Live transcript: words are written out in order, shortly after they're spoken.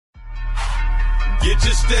Get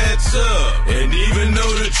your stats up. And even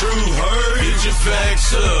though the truth hurt, get your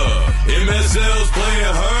facts up. MSL's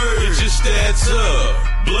playing hurt. Get your stats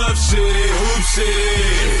up. Bluff City, Hoop City,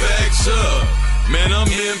 facts up. Man, I'm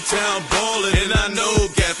M-Town ballin', and I know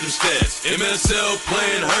got them stats. MSL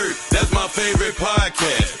playing hurt, that's my favorite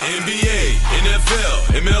podcast. NBA,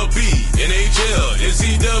 NFL, MLB, NHL,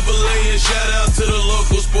 NCAA, and shout out to the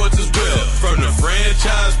local sports as well. From the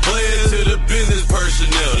franchise players to the business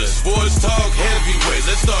personnel, the sports talk heavyweights.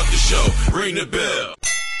 Let's start the show. Ring the bell.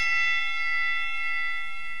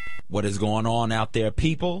 What is going on out there,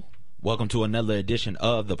 people? Welcome to another edition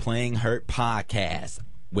of the Playing Hurt podcast.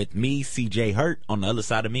 With me, CJ Hurt. On the other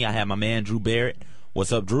side of me, I have my man, Drew Barrett.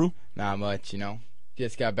 What's up, Drew? Not much,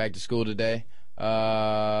 Just got back to school today.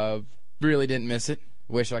 Really didn't miss it.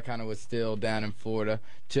 Wish I kind of was still down in Florida,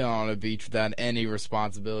 chilling on the beach without any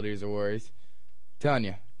responsibilities or worries. Telling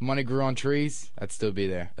you, if money grew on trees, I'd still be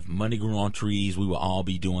there. If money grew on trees, we would all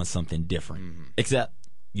be doing something different. Mm-hmm. Except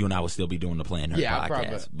you and I would still be doing the Playing Hurt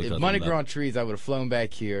podcast. If money grew on trees, I would have flown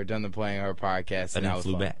back here, done the Playing Hurt podcast, and then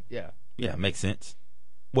flew back. Yeah, makes sense.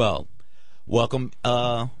 Well, welcome.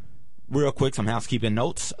 Real quick, some housekeeping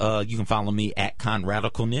notes. You can follow me at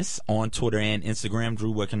Conradicalness on Twitter and Instagram.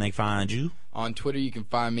 Drew, where can they find you? On Twitter, you can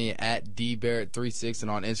find me at dbarrett36, and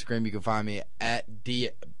on Instagram, you can find me at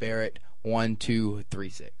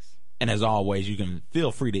dbarrett1236. And as always, you can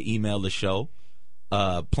feel free to email the show,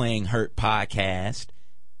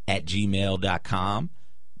 playinghurtpodcast@gmail.com.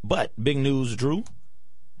 But big news, Drew.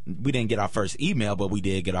 We didn't get our first email, but we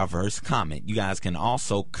did get our first comment. You guys can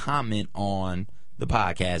also comment on the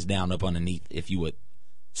podcast down up underneath if you would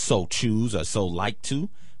so choose or so like to.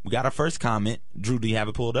 We got our first comment. Drew, do you have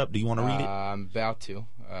it pulled up? Do you want to read it? I'm about to.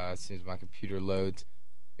 As soon as my computer loads.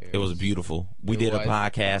 It was beautiful. We did a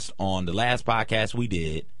podcast on the last podcast we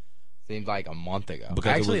did. Seems like a month ago.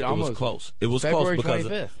 Because it was close. It was February close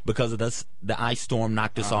 25th. because of the ice storm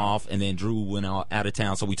knocked us off, and then Drew went out of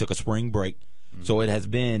town, so we took a spring break. So it has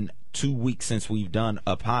been 2 weeks since we've done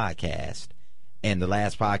a podcast, and the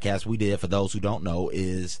last podcast we did, for those who don't know,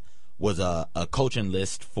 was a coaching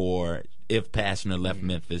list for if Pastner left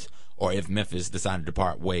Memphis, or if Memphis decided to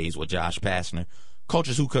part ways with Josh Pastner,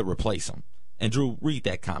 coaches who could replace him. And Drew, read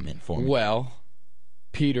that comment for me. Well,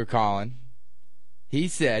 Peter Collin, he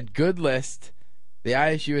said, "Good list. The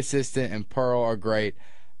ISU assistant and Pearl are great.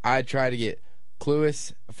 I'd try to get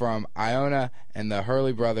Cluis from Iona and the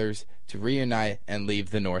Hurley brothers to reunite and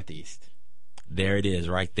leave the Northeast." There it is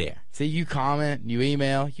right there. See, you comment, you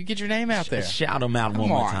email, you get your name out there. Shout him out one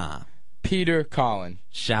more time. Peter Collin.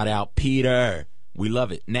 Shout out, Peter. We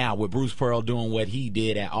love it. Now, with Bruce Pearl doing what he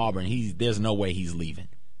did at Auburn, there's no way he's leaving.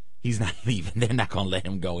 He's not leaving. They're not going to let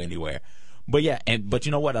him go anywhere. But, yeah, but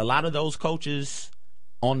you know what? A lot of those coaches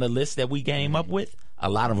on the list that we came up with, a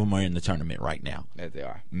lot of them are in the tournament right now. Yes, they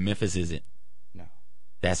are. Memphis isn't.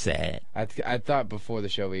 That's sad. I thought before the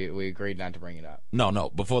show we agreed not to bring it up.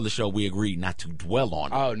 No. Before the show we agreed not to dwell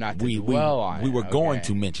on it. Oh, not to dwell on it. We were going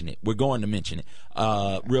to mention it. We're going to mention it.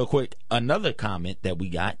 Real quick, another comment that we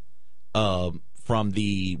got from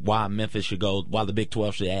the why the Big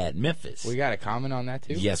 12 should add Memphis. We got a comment on that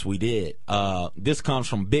too? Yes, we did. This comes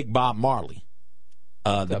from Big Bob Marley.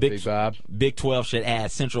 The Big Bob? Big 12 should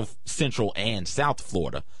add Central and South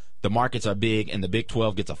Florida. The markets are big, and the Big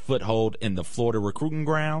 12 gets a foothold in the Florida recruiting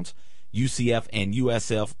grounds. UCF and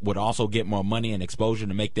USF would also get more money and exposure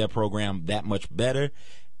to make their program that much better.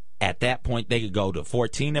 At that point, they could go to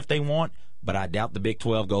 14 if they want, but I doubt the Big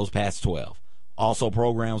 12 goes past 12. Also,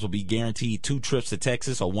 programs will be guaranteed 2 trips to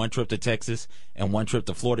Texas, or 1 trip to Texas and 1 trip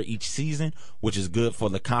to Florida each season, which is good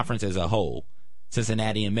for the conference as a whole.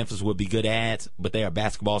 Cincinnati and Memphis would be good ads, but they are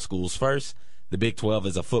basketball schools first. The Big 12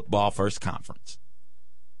 is a football-first conference.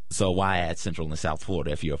 So why add Central and South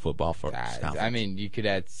Florida if you're a football first conference? I mean, you could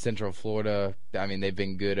add Central Florida. I mean, they've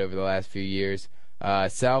been good over the last few years.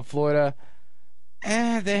 South Florida,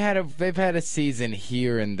 they've had a season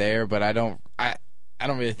here and there, but I don't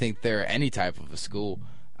really think they're any type of a school.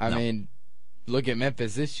 I mean, look at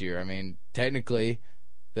Memphis this year. I mean, technically,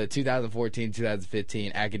 the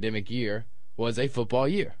 2014-2015 academic year was a football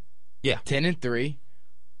year. Yeah, 10-3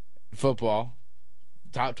 football.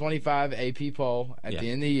 Top 25 AP poll at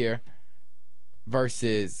the end of the year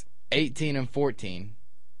versus 18-14,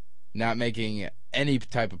 not making any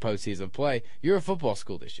type of postseason play. You're a football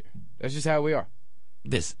school this year. That's just how we are.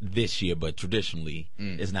 This year, but traditionally,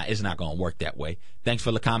 it's not going to work that way. Thanks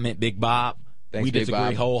for the comment, Big Bob. Thanks, we Big disagree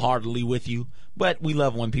Bob. wholeheartedly with you, but we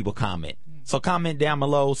love when people comment. So comment down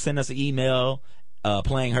below. Send us an email,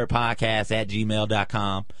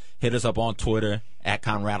 playingherpodcast@gmail.com. Hit us up on Twitter at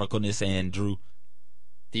Conradicalness and Drew.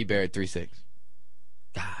 dbarrett36.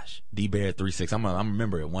 Gosh. gosh. D-Bear36. I'm gonna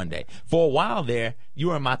remember it one day. For a while there, you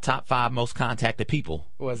were in my top 5 most contacted people.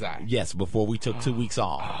 Was I? Yes, before we took 2 weeks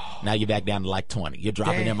off. Now you're back down to like 20. You're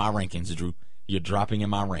dropping in my rankings, Drew. You're dropping in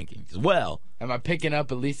my rankings. Well, am I picking up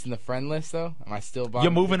at least in the friend list, though? Am I still bottom?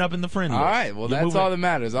 You're moving up in the friend list. All right, well, that's all that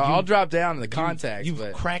matters. I'll drop down in the contacts.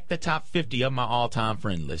 You've cracked the top 50 of my all-time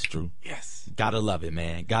friend list, Drew. Yes. Gotta love it,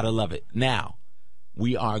 man. Gotta love it. Now,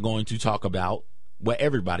 we are going to talk about what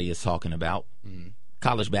everybody is talking about,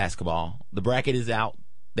 college basketball. The bracket is out.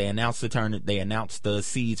 They announced the tournament. They announced the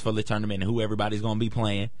seeds for the tournament and who everybody's going to be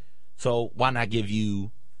playing. So why not give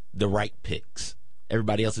you the right picks?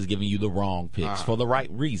 Everybody else is giving you the wrong picks for the right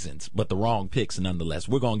reasons, but the wrong picks nonetheless.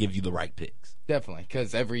 We're going to give you the right picks. Definitely,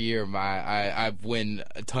 because every year I win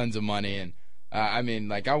tons of money, and I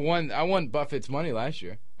won Buffett's money last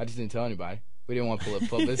year. I just didn't tell anybody. We didn't want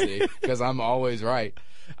publicity because I'm always right.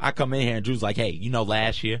 I come in here and Drew's like, hey,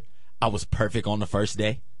 last year I was perfect on the first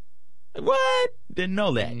day. What? Didn't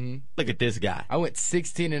know that. Look at this guy. I went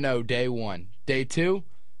 16-0 day 1. Day 2,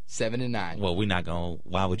 7-9. Well, we're not going to.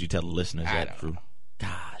 Why would you tell the listeners that, Drew? Know.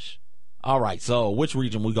 Gosh. All right, so which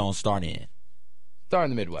region we going to start in? Start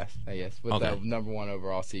in the Midwest, I guess, with the number 1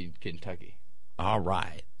 overall seed, Kentucky. All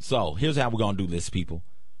right. So here's how we're going to do this, people.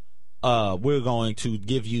 We're going to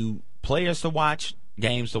give you players to watch,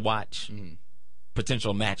 games to watch,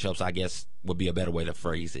 potential matchups, I guess would be a better way to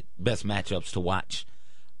phrase it. Best matchups to watch,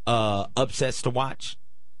 upsets to watch,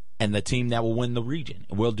 and the team that will win the region.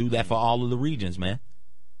 And we'll do that for all of the regions, man.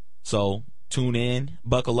 So tune in,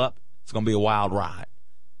 buckle up. It's going to be a wild ride.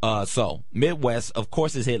 So Midwest, of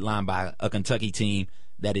course, is headlined by a Kentucky team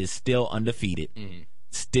that is still undefeated,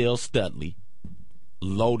 still studly,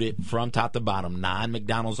 loaded from top to bottom, 9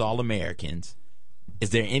 McDonald's All-Americans. Is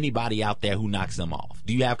there anybody out there who knocks them off?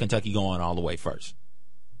 Do you have Kentucky going all the way first?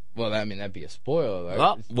 Well, I mean, that'd be a spoiler.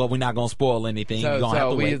 Well, we're not going to spoil anything. So,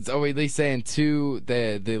 are we at least saying to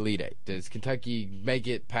the Elite Eight? Does Kentucky make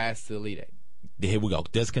it past the Elite Eight? Here we go.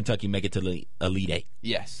 Does Kentucky make it to the Elite Eight?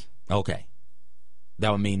 Yes. Okay.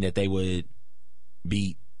 That would mean that they would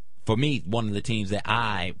be, for me, one of the teams that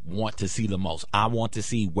I want to see the most. I want to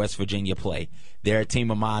see West Virginia play. They're a team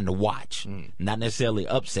of mine to watch. Not necessarily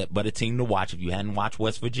upset, but a team to watch. If you hadn't watched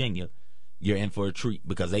West Virginia, you're in for a treat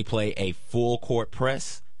because they play a full court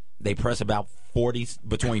press. They press about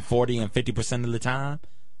between 40 and 50% of the time.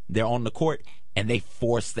 They're on the court, and they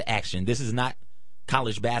force the action. This is not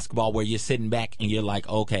college basketball where you're sitting back and you're like,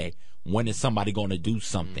 okay, when is somebody going to do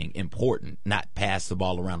something important, not pass the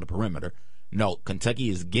ball around the perimeter? No, Kentucky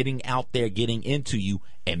is getting out there, getting into you,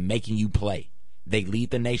 and making you play. They lead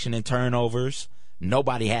the nation in turnovers.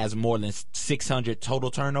 Nobody has more than 600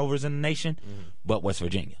 total turnovers in the nation but West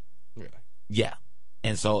Virginia. Really? Yeah.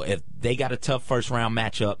 And so if they got a tough first-round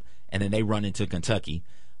matchup and then they run into Kentucky,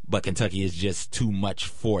 but Kentucky is just too much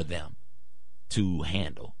for them to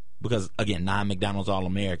handle. Because, again, 9 McDonald's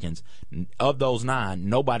All-Americans. Of those 9,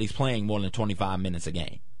 nobody's playing more than 25 minutes a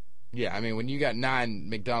game. Yeah, I mean, when you got 9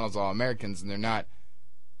 McDonald's All-Americans and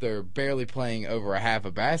they're barely playing over a half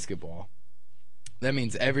of basketball, that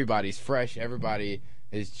means everybody's fresh. Everybody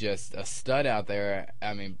is just a stud out there.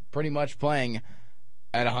 I mean, pretty much playing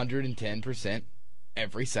at 110%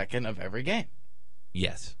 every second of every game.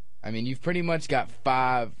 Yes. I mean, you've pretty much got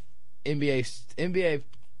 5 NBA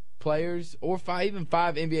players or even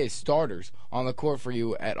 5 NBA starters on the court for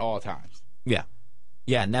you at all times. Yeah.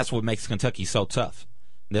 Yeah, and that's what makes Kentucky so tough.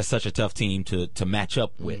 They're such a tough team to match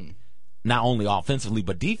up with. Not only offensively,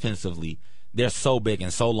 but defensively. They're so big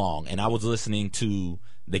and so long. And I was listening to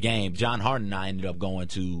the game. John Harden and I ended up going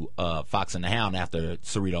to Fox and the Hound after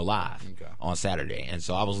Cerrito Live on Saturday. And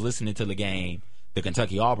so I was listening to the game, the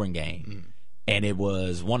Kentucky-Auburn game, and it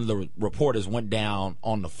was one of the reporters went down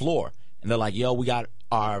on the floor. And they're like, yo, we got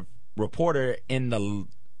our reporter in the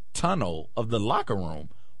tunnel of the locker room.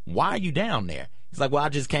 Why are you down there? He's like, well, I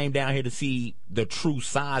just came down here to see the true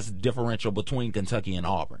size differential between Kentucky and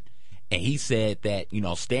Auburn. And he said that,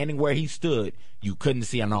 standing where he stood, you couldn't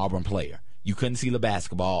see an Auburn player. You couldn't see the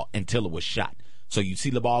basketball until it was shot. So you see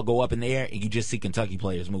the ball go up in the air, and you just see Kentucky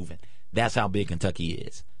players moving. That's how big Kentucky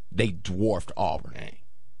is. They dwarfed Auburn.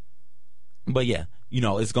 But, yeah,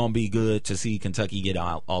 it's going to be good to see Kentucky get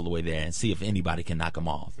all the way there and see if anybody can knock them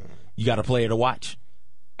off. You got a player to watch?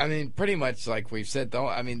 I mean, pretty much like we've said,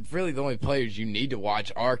 really the only players you need to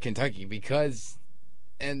watch are Kentucky because –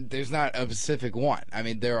 and there's not a specific one. I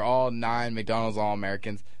mean, they're all 9 McDonald's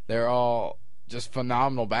All-Americans. They're all just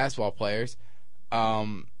phenomenal basketball players. I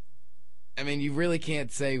mean, you really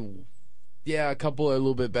can't say, yeah, a couple are a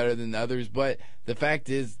little bit better than others, but the fact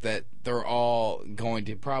is that they're all going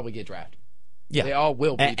to probably get drafted. Yeah. They all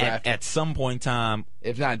will be drafted. At some point in time,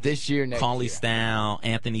 if not this year, next Cauley year. Stown,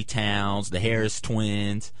 Anthony Towns, the Harris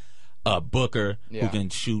twins, Booker, who can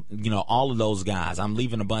shoot, all of those guys. I'm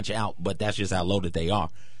leaving a bunch out, but that's just how loaded they are.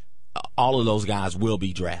 All of those guys will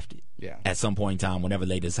be drafted at some point in time whenever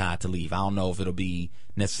they decide to leave. I don't know if it'll be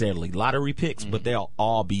necessarily lottery picks, but they'll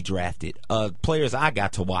all be drafted. Players I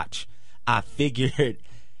got to watch, I figured,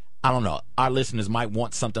 I don't know, our listeners might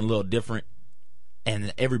want something a little different.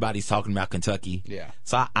 And everybody's talking about Kentucky. Yeah.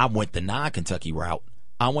 So I went the non-Kentucky route.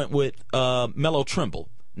 I went with Melo Trimble.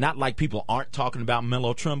 Not like people aren't talking about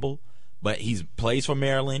Melo Trimble, but he plays for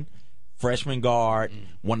Maryland, freshman guard,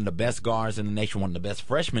 one of the best guards in the nation, one of the best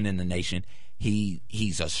freshmen in the nation.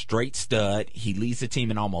 He's a straight stud. He leads the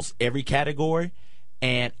team in almost every category,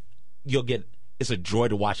 and it's a joy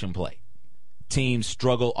to watch him play. Teams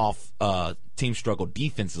struggle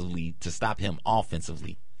defensively to stop him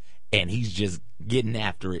offensively. And he's just getting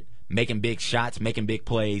after it, making big shots, making big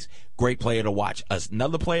plays. Great player to watch.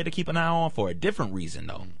 Another player to keep an eye on for a different reason,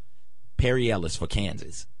 though. Perry Ellis for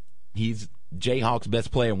Kansas. He's Jayhawks' best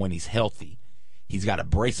player when he's healthy. He's got a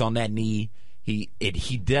brace on that knee. He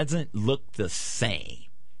doesn't look the same.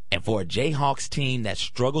 And for a Jayhawks team that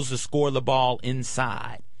struggles to score the ball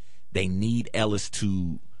inside, they need Ellis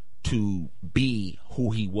to be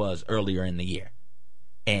who he was earlier in the year.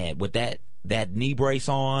 And with that knee brace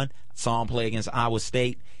on, saw him play against Iowa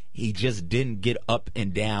State. He just didn't get up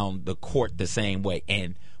and down the court the same way.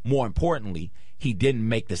 And more importantly, he didn't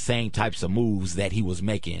make the same types of moves that he was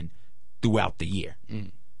making throughout the year.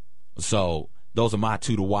 So those are my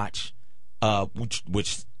two to watch,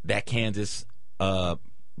 which that Kansas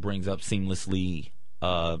brings up seamlessly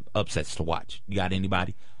upsets to watch. You got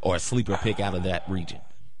anybody? Or a sleeper pick out of that region?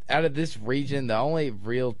 Out of this region, the only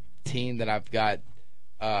real team that I've got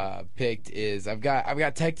picked is I've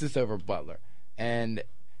got Texas over Butler, and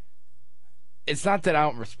it's not that I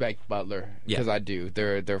don't respect Butler, because I do.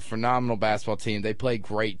 They're a phenomenal basketball team. They play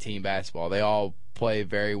great team basketball. They all play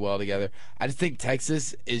very well together. I just think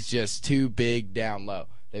Texas is just too big down low.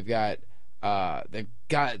 They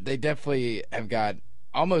definitely have got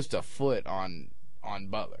almost a foot on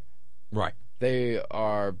Butler. Right. They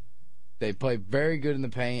play very good in the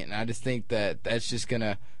paint, and I just think that's just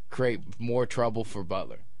gonna create more trouble for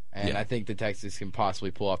Butler. And I think the Texas can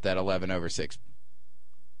possibly pull off that 11-6.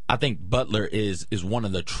 I think Butler is one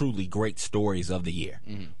of the truly great stories of the year,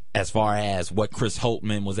 as far as what Chris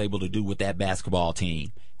Holtmann was able to do with that basketball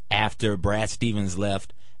team after Brad Stevens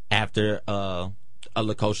left, after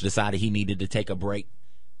other coach decided he needed to take a break.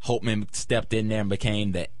 Holtmann stepped in there and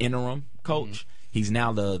became the interim coach. He's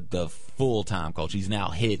now the full-time coach. He's now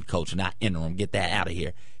head coach, not interim. Get that out of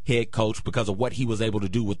here. Head coach, because of what he was able to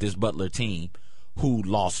do with this Butler team, who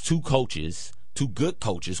lost two good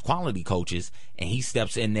coaches, quality coaches, and he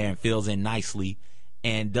steps in there and fills in nicely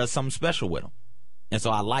and does something special with them. And so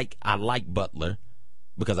I like Butler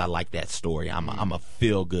because I like that story. I'm a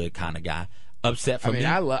feel-good kind of guy. Upset for me.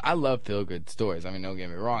 I love feel-good stories. I mean, don't get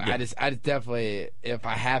me wrong. Yeah. I just definitely, if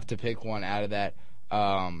I have to pick one out of that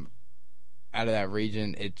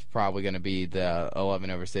region, it's probably going to be the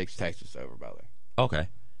 11-6 Texas over Butler. Okay.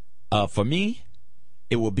 For me,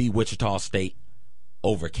 it will be Wichita State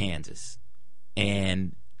over Kansas.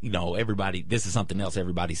 And, everybody, this is something else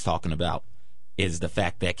everybody's talking about, is the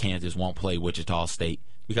fact that Kansas won't play Wichita State,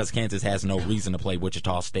 because Kansas has no reason to play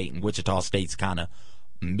Wichita State, and Wichita State's kind of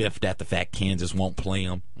miffed at the fact Kansas won't play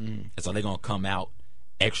them. And so they're going to come out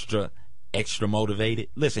extra motivated.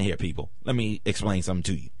 Listen here, people. Let me explain something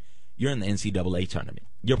to you. You're in the NCAA tournament.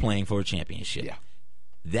 You're playing for a championship. Yeah.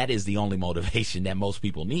 That is the only motivation that most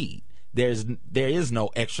people need. There is no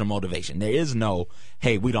extra motivation. There is no,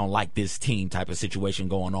 hey, we don't like this team type of situation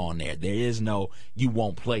going on there. There is no, you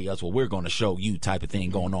won't play us, well, we're going to show you type of thing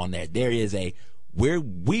going on there. There is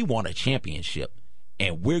we want a championship,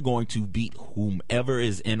 and we're going to beat whomever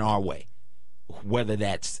is in our way, whether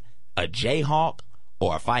that's a Jayhawk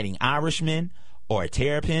or a Fighting Irishman or a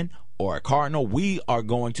Terrapin or a Cardinal. We are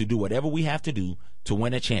going to do whatever we have to do to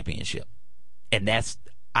win a championship. And that's,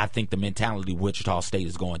 I think, the mentality Wichita State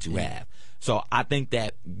is going to have. So I think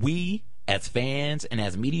that we, as fans and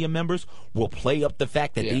as media members, will play up the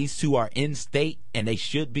fact that these two are in state and they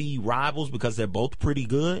should be rivals because they're both pretty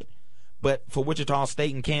good. But for Wichita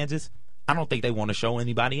State and Kansas, I don't think they want to show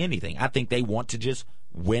anybody anything. I think they want to just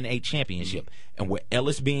win a championship. And with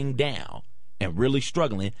Ellis being down and really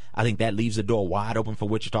struggling, I think that leaves the door wide open for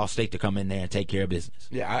Wichita State to come in there and take care of business.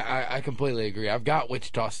 Yeah, I completely agree. I've got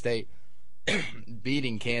Wichita State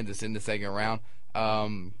beating Kansas in the second round.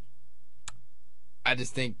 I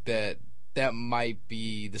just think that might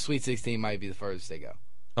be, the Sweet 16 might be the furthest they go.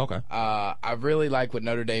 Okay. I really like what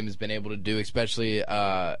Notre Dame has been able to do, especially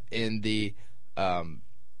in the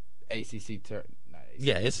ACC tournament.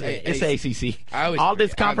 Yeah, it's ACC. All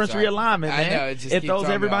this conference realignment, man. I know, it throws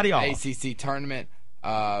everybody off. ACC tournament.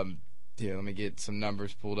 Here, let me get some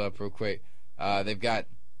numbers pulled up real quick. They've got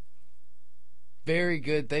very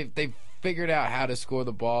good. They've figured out how to score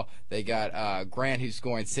the ball. They got Grant, who's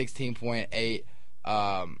scoring 16.8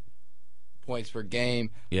 points per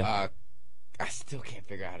game. Yeah. I still can't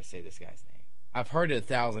figure out how to say this guy's name. I've heard it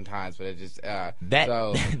 1,000 times, but it just that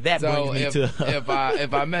brings me to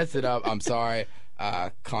if I mess it up, I'm sorry.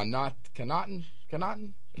 Connaughton?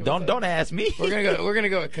 Don't ask me. We're gonna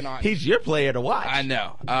go with Connaughton. He's your player to watch. I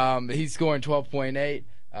know. He's scoring 12.8.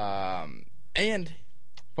 And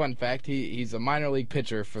fun fact, he's a minor league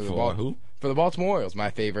pitcher for the Baltimore Orioles,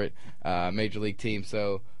 my favorite major league team.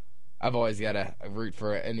 So I've always got to root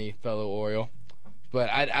for any fellow Oriole. But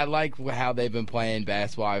I like how they've been playing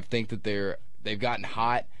basketball. I think that they've gotten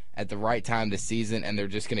hot at the right time this season, and they're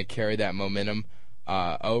just going to carry that momentum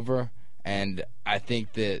over. And I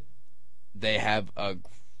think that they have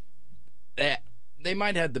they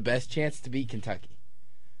might have the best chance to beat Kentucky.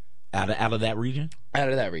 Out of that region? Out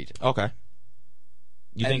of that region. Okay.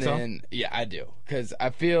 You think so? Yeah, I do. Because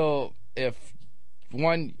I feel if,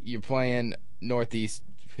 one, you're playing Northeast,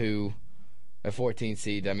 who a 14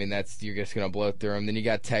 seed, I mean, you're just going to blow through them. Then you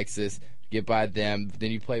got Texas, get by them.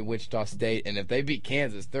 Then you play Wichita State. And if they beat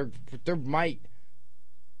Kansas, there might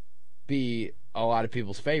be a lot of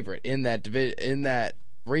people's favorite in that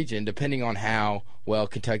region, depending on how well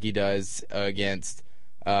Kentucky does against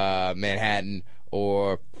Manhattan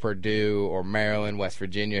or Purdue or Maryland, West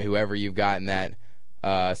Virginia, whoever you've got in that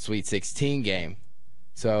Sweet 16 game.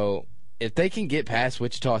 So if they can get past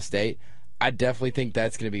Wichita State, I definitely think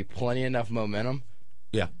that's going to be plenty enough momentum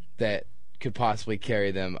that could possibly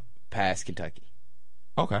carry them past Kentucky.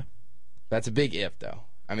 Okay. That's a big if, though.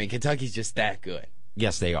 I mean, Kentucky's just that good.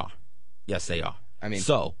 Yes, they are. I mean,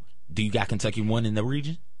 so do you got Kentucky one in the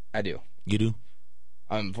region? I do. You do?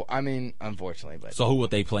 Unfortunately, but so who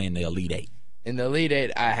would they play in the Elite Eight? In the Elite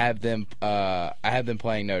Eight, I have them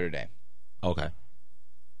playing Notre Dame. Okay.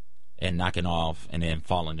 And knocking off Notre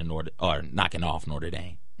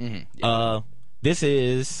Dame. Mm-hmm. Yeah. This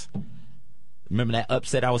is, remember that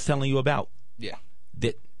upset I was telling you about? Yeah.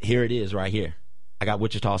 Here it is right here. I got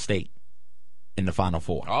Wichita State in the Final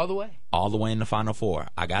Four. All the way in the Final Four.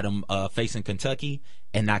 I got them facing Kentucky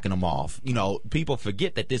and knocking them off. You know, people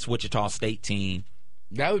forget that this Wichita State team.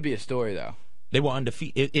 That would be a story, though. They were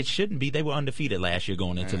undefeated. It shouldn't be. They were undefeated last year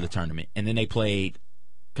going into the tournament. And then they played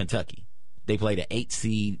Kentucky. They played an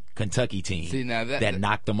 8-seed Kentucky team that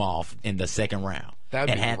knocked them off in the second round. That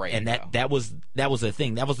would be great. And that was the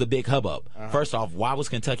thing. That was the big hubbub. First off, why was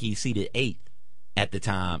Kentucky seeded 8 at the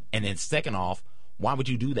time? And then second off, why would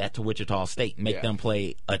you do that to Wichita State? Make them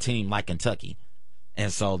play a team like Kentucky.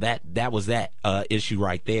 And so that was that issue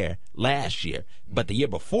right there last year. But the year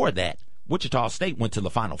before that, Wichita State went to the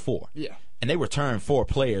Final Four. Yeah. And they returned 4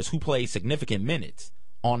 players who played significant minutes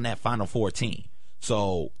on that Final Four team.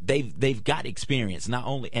 So they've got experience not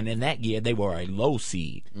only, and in that year they were a low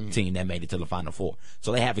seed team that made it to the Final Four.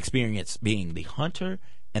 So they have experience being the hunter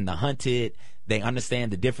and the hunted. They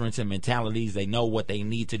understand the difference in mentalities. They know what they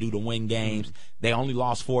need to do to win games. They only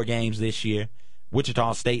lost 4 games this year.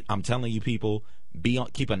 Wichita State, I'm telling you people,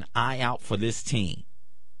 keep an eye out for this team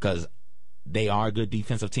because they are a good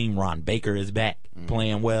defensive team. Ron Baker is back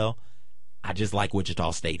playing well. I just like Wichita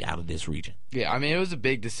State out of this region. Yeah, I mean, it was a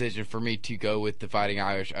big decision for me to go with the Fighting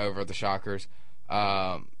Irish over the Shockers.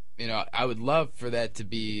 I would love for that'd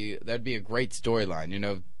be a great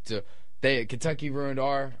storyline. Kentucky ruined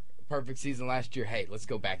our perfect season last year. Hey, let's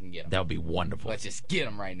go back and get them. That would be wonderful. Let's just get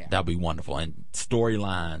them right now. That would be wonderful. And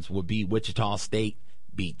storylines would be Wichita State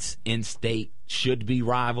beats in-state, should be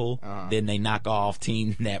rival. Then they knock off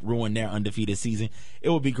team that ruined their undefeated season. It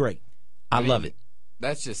would be great. I love it.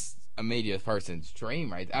 That's just a media person's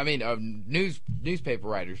dream, right? I mean, a newspaper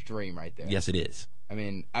writer's dream, right there. Yes, it is. I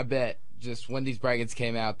mean, I bet just when these brackets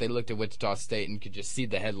came out, they looked at Wichita State and could just see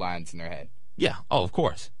the headlines in their head. Yeah. Oh, of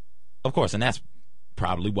course, and that's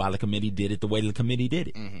probably why the committee did it the way the committee did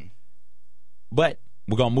it. Mm-hmm. But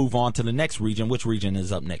we're gonna move on to the next region. Which region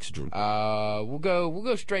is up next, Drew? We'll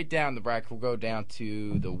go straight down the bracket. We'll go down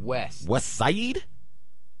to the West. West side.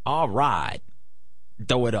 All right.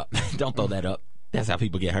 Throw it up. Don't throw that up. That's how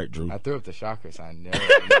people get hurt, Drew. I threw up the shocker sign. No,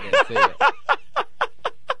 I didn't see it.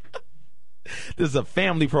 This is a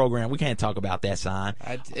family program. We can't talk about that sign.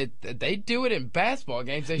 They do it in basketball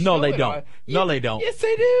games. They don't. No, they don't. Yes,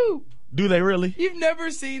 they do. Do they really? You've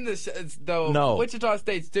never seen the No. Wichita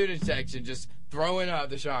State student section just throwing up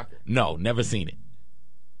the shocker. No, never seen it.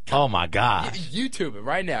 Oh my gosh! YouTube it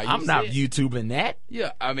right now. I'm not YouTubing that.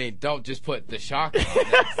 Yeah, I mean, don't just put the shock on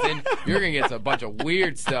it. Then you're gonna get a bunch of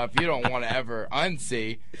weird stuff you don't want to ever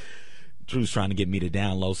unsee. Drew's trying to get me to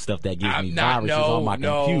download stuff that gives me viruses on my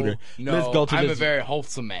computer. No, Let's go to I'm a very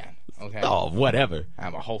wholesome man. Okay. Oh, whatever.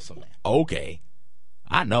 I'm a wholesome man. Okay.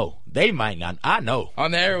 I know. They might not. I know.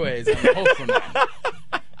 On the airways, I'm a wholesome man.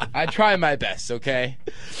 I try my best, okay?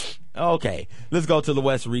 Okay. Let's go to the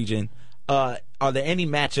West region. Are there any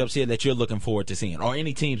matchups here that you're looking forward to seeing, or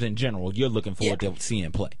any teams in general you're looking forward to seeing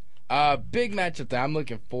play? Big matchup that I'm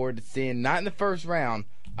looking forward to seeing, not in the first round.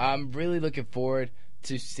 I'm really looking forward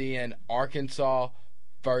to seeing Arkansas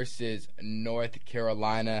versus North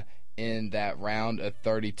Carolina in that round of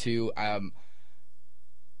 32.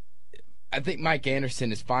 I think Mike Anderson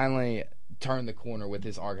has finally turned the corner with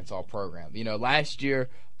his Arkansas program. You know, last year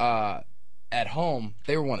at home,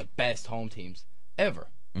 they were one of the best home teams ever.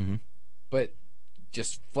 Mm-hmm. But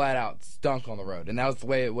just flat out stunk on the road. And that was the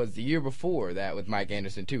way it was the year before that with Mike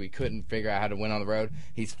Anderson, too. He couldn't figure out how to win on the road.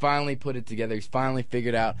 He's finally put it together. He's finally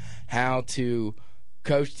figured out how to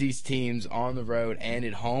coach these teams on the road and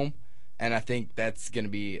at home. And I think that's going to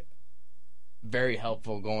be very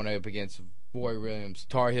helpful going up against Roy Williams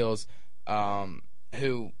Tar Heels,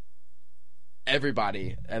 who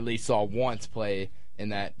everybody at least saw once play in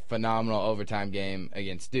that phenomenal overtime game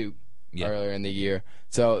against Duke. Yep. Earlier in the year.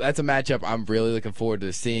 So that's a matchup I'm really looking forward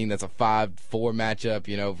to seeing. That's a 5-4 matchup,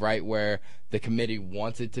 you know, right where the committee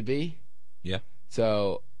wants it to be. Yeah.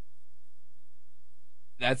 So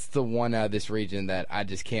that's the one out of this region that I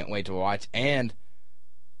just can't wait to watch. And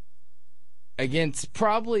against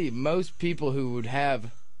probably most people who would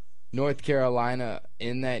have North Carolina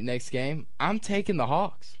in that next game, I'm taking the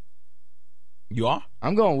Hawks. You are?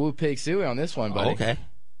 I'm going Woo Pig Suey on this one, buddy. Okay.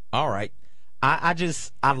 All right.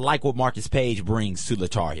 I like what Marcus Page brings to the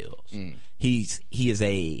Tar Heels. He is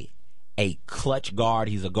a clutch guard.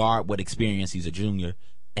 He's a guard with experience. He's a junior,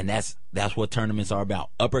 and that's what tournaments are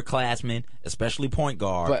about. Upperclassmen, especially point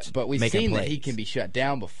guards. But we've seen that he can be shut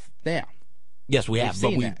down now. Yes, we have.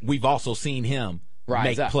 But we've also seen him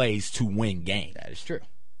make plays to win games. That is true.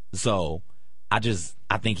 So I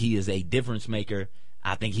think he is a difference maker.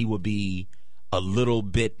 I think he would be a little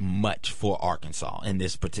bit much for Arkansas in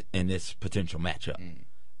this potential matchup.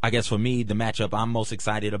 I guess for me, the matchup I'm most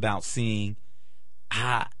excited about seeing,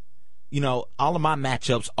 all of my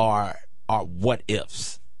matchups are what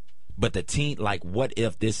ifs. But the team, like, what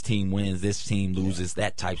if this team wins, this team loses,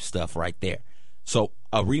 that type stuff right there. So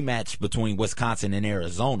a rematch between Wisconsin and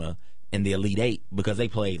Arizona in the Elite Eight, because they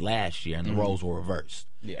played last year and the roles were reversed.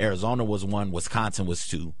 Yeah. Arizona was 1, Wisconsin was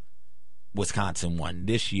 2. Wisconsin won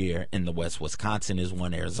this year in the West. Wisconsin is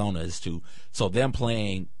 1, Arizona is 2. So them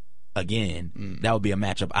playing again, that would be a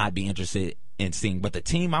matchup I'd be interested in seeing. But the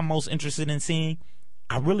team I'm most interested in seeing,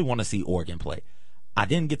 I really want to see Oregon play. I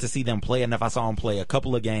didn't get to see them play enough. I saw them play a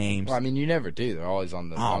couple of games. Well, I mean, you never do. They're always on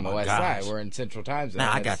the west side. We're in Central Time Zone.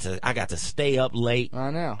 Now, I got to stay up late. I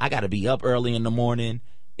know. I got to be up early in the morning.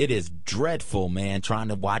 It is dreadful, man, trying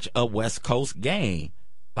to watch a West Coast game.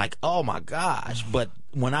 Like, oh my gosh. But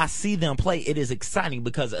when I see them play, it is exciting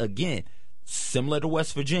because, again, similar to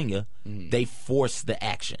West Virginia, they force the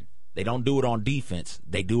action. They don't do it on defense.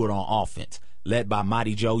 They do it on offense. Led by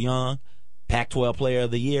Mighty Joe Young, Pac-12 Player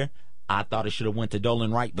of the Year. I thought it should have went to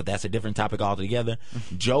Dolan Wright, but that's a different topic altogether.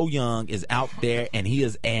 Joe Young is out there, and he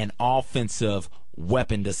is an offensive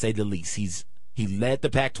weapon, to say the least. He led the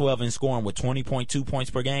Pac-12 in scoring with 20.2 points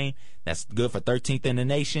per game. That's good for 13th in the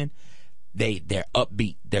nation. They're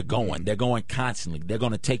upbeat. They're going constantly. They're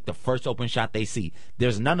going to take the first open shot they see.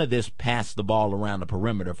 There's none of this pass the ball around the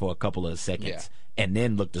perimeter for a couple of seconds and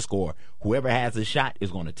then look to score. Whoever has the shot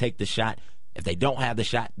is going to take the shot. If they don't have the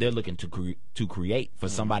shot, they're looking to create for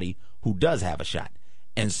somebody who does have a shot.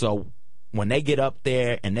 And so when they get up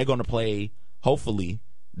there and they're going to play, hopefully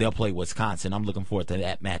they'll play Wisconsin. I'm looking forward to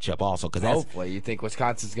that matchup also. Hopefully. You think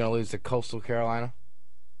Wisconsin's going to lose to Coastal Carolina?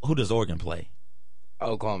 Who does Oregon play?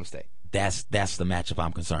 Oklahoma State. That's the matchup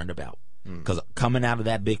I'm concerned about. Because coming out of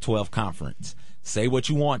that Big 12 conference, say what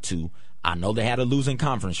you want to, I know they had a losing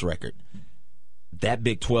conference record. That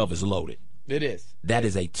Big 12 is loaded. It is. That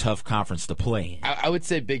is a tough conference to play in. I would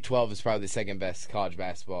say Big 12 is probably the second best college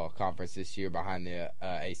basketball conference this year behind the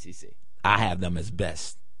ACC. I have them as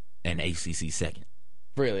best and ACC second.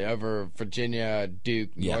 Really? Over Virginia,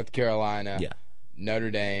 Duke, North Carolina,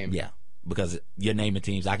 Notre Dame. Yeah, because you're naming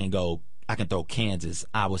teams. I can throw Kansas,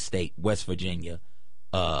 Iowa State, West Virginia.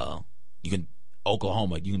 You can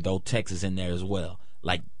Oklahoma. You can throw Texas in there as well.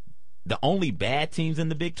 Like, the only bad teams in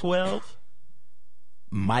the Big 12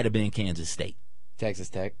 might have been Kansas State, Texas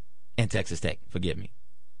Tech, and Texas Tech. Forgive me.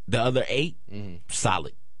 The other 8,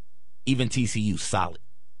 solid. Even TCU, solid.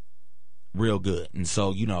 Real good. And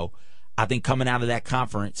so, I think coming out of that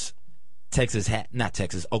conference,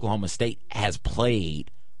 Oklahoma State has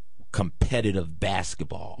played competitive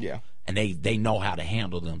basketball. Yeah. And they know how to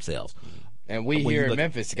handle themselves. And we here in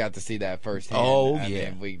Memphis got to see that firsthand. Oh, I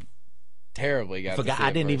mean, we terribly got to see it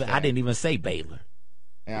I didn't even say Baylor.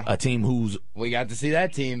 Yeah. A team we got to see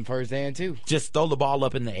that team firsthand too. Just throw the ball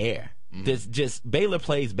up in the air. Just Baylor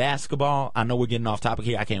plays basketball. I know we're getting off topic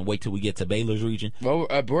here. I can't wait till we get to Baylor's region. Well,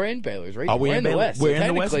 we're in Baylor's region. Are we we're in the Baylor? West. We're so in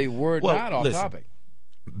the West. Technically, we're not off topic.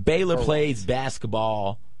 Baylor plays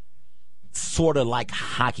basketball sort of like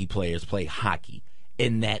hockey players play hockey,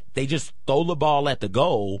 in that they just throw the ball at the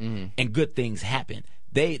goal and good things happen.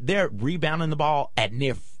 They're rebounding the ball at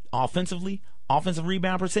offensive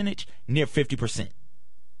rebound percentage near 50%.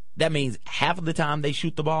 That means half of the time they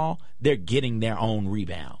shoot the ball, they're getting their own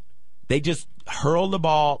rebound. They just hurl the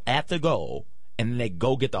ball at the goal, and then they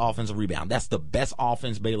go get the offensive rebound. That's the best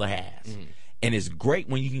offense Baylor has. And it's great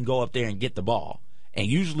when you can go up there and get the ball. And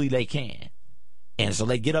usually they can. And so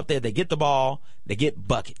they get up there, they get the ball, they get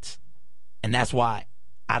buckets. And that's why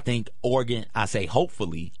I think Oregon,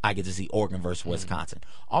 hopefully, I get to see Oregon versus Wisconsin.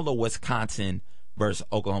 Although Wisconsin versus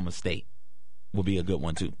Oklahoma State will be a good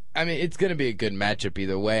one, too. I mean, it's going to be a good matchup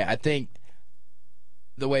either way. I think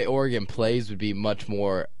the way Oregon plays would be much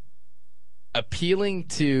more appealing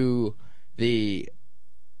to the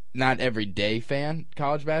not everyday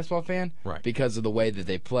college basketball fan, right, because of the way that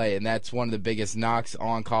they play. And that's one of the biggest knocks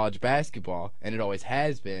on college basketball, and it always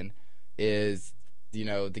has been, is,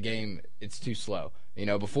 the game, it's too slow.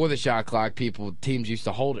 Before the shot clock, teams used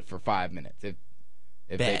to hold it for 5 minutes if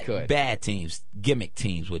they could. Bad teams, gimmick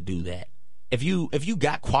teams would do that. If you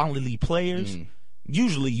got quality players,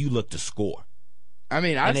 usually you look to score. I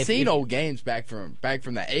mean, I've seen old games back from the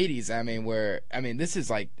 80s. This is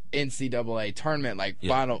like NCAA tournament,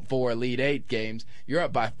 Final Four, Elite Eight games. You're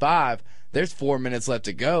up by 5. There's 4 minutes left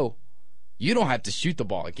to go. You don't have to shoot the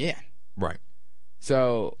ball again. Right.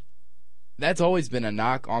 So that's always been a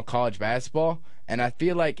knock on college basketball. And I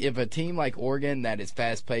feel like if a team like Oregon that is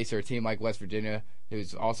fast-paced, or a team like West Virginia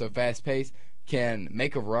who's also fast-paced, can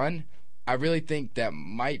make a run, I really think that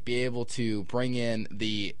might be able to bring in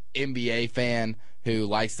the NBA fan who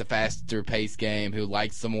likes the faster-paced game, who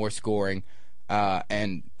likes the more scoring,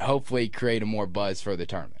 and hopefully create a more buzz for the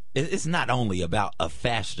tournament. It's not only about a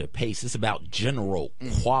faster pace. It's about general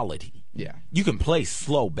quality. Yeah. You can play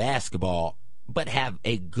slow basketball, but have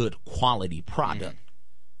a good quality product.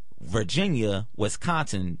 Virginia,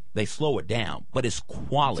 Wisconsin, they slow it down, but it's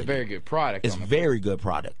quality. It's a very good product. It's very good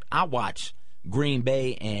product. I watch Green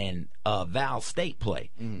Bay and Val State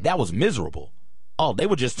play. That was miserable. Oh, they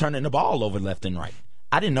were just turning the ball over left and right.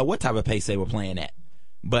 I didn't know what type of pace they were playing at.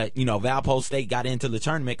 But, Valpo State got into the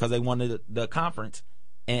tournament because they won the conference.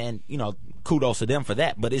 And, kudos to them for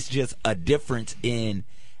that. But it's just a difference in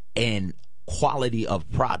quality of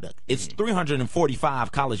product. It's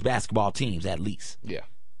 345 college basketball teams at least. Yeah.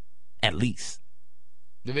 At least.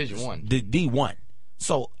 Division I. D1.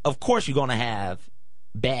 So, of course, you're going to have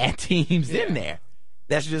bad teams in there.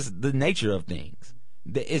 That's just the nature of things.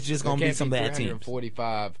 It's just going to be some bad teams.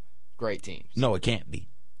 345 great teams. No, it can't be.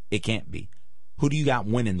 It can't be. Who do you got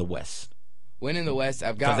winning the West? Winning the West,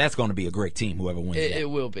 I've got. Because that's going to be a great team, whoever wins that. It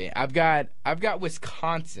will be. I've got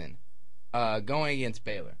Wisconsin going against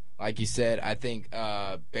Baylor. Like you said, I think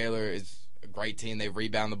Baylor is a great team. They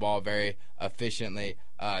rebound the ball very efficiently.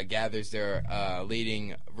 Gathers their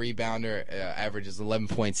leading rebounder, averages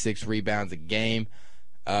 11.6 rebounds a game.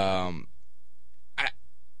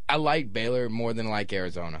 I like Baylor more than I like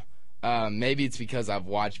Arizona. Maybe it's because I've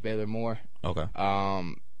watched Baylor more. Okay.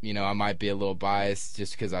 I might be a little biased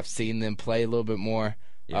just because I've seen them play a little bit more.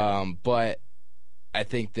 Yeah. But I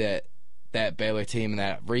think that Baylor team and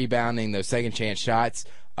that rebounding, those second chance shots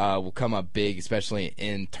will come up big, especially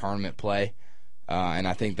in tournament play. And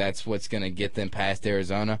I think that's what's going to get them past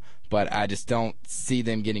Arizona. But I just don't see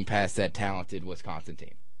them getting past that talented Wisconsin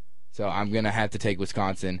team. So I'm going to have to take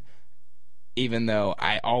Wisconsin, even though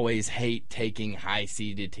I always hate taking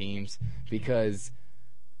high-seeded teams because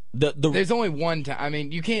there's only one time. I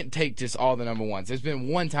mean, you can't take just all the number ones. There's been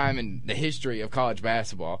one time in the history of college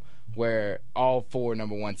basketball where all 4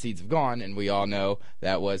 number 1 seeds have gone, and we all know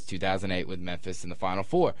that was 2008 with Memphis in the Final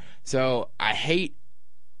Four. So I hate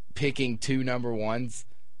picking 2 number 1s.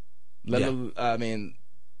 But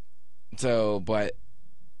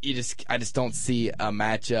I just don't see a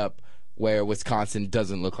matchup where Wisconsin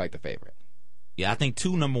doesn't look like the favorite. Yeah, I think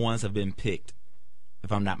 2 number 1s have been picked.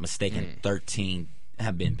 If I'm not mistaken, 13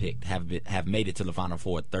 have been picked, have made it to the Final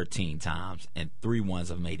Four 13 times, and 3 ones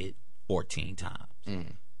have made it 14 times.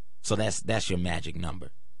 So that's your magic number.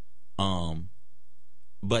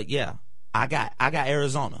 But yeah, I got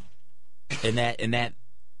Arizona in that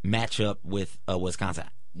matchup with Wisconsin.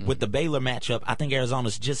 Mm-hmm. With the Baylor matchup, I think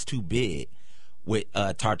Arizona's just too big with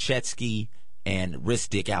Tarchetsky and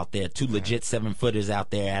Ristic out there, two legit 7-footers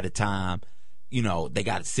out there at a time. You know, they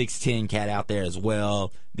got a 6'10" cat out there as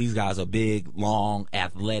well. These guys are big, long,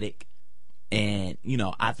 athletic. And, you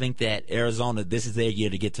know, I think that Arizona, this is their year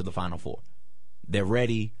to get to the Final Four. They're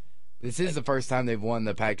ready. This is the first time they've won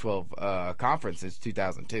the Pac-12 conference since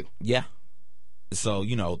 2002. Yeah. So,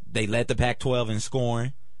 you know, they led the Pac-12 in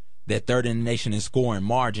scoring. They're third in the nation in scoring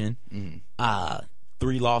margin. Mm-hmm.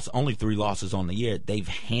 Only 3 losses on the year. They've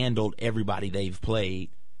handled everybody they've played.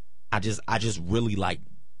 I just really like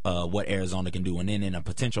what Arizona can do. And then in a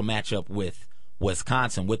potential matchup with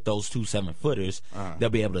Wisconsin, with those 2 7-footers, they'll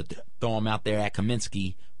be able to throw him out there at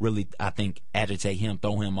Kaminsky, really, I think, agitate him,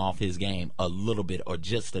 throw him off his game a little bit or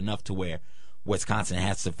just enough to where Wisconsin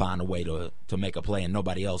has to find a way to make a play, and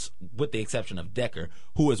nobody else, with the exception of Decker,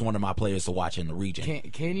 who is one of my players to watch in the region.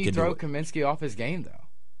 Can you throw Kaminsky off his game,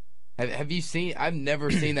 though? Have you seen – I've never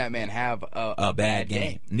seen that man have a bad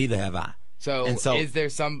game. Neither have I. So is there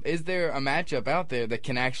a matchup out there that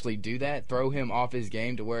can actually do that, throw him off his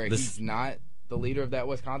game to where he's not – the leader of that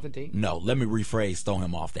Wisconsin team? No, let me rephrase, throw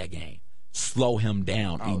him off that game. Slow him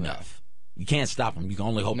down enough. You can't stop him. You can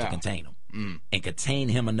only hope to contain him. And contain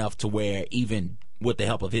him enough to where even with the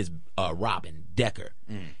help of his Robin, Decker,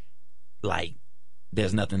 like,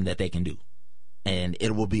 there's nothing that they can do. And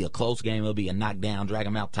it will be a close game. It'll be a knockdown, drag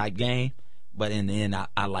him out type game. But in the end,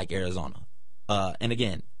 I like Arizona. And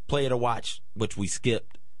again, player to watch, which we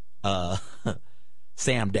skipped,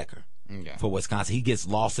 Sam Decker. Okay. For Wisconsin. He gets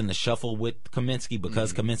lost in the shuffle with Kaminsky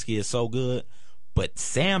because Kaminsky is so good. But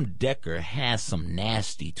Sam Decker has some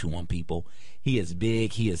nasty to him, people. He is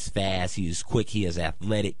big, he is fast, he is quick, he is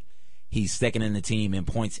athletic. He's second in the team in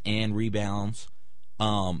points and rebounds.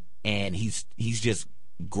 And he's just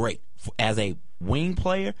great. As a wing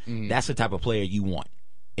player, that's the type of player you want.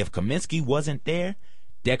 If Kaminsky wasn't there,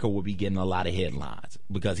 Decker would be getting a lot of headlines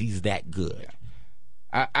because he's that good. Yeah.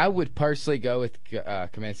 I would personally go with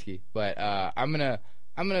Kaminsky, but I'm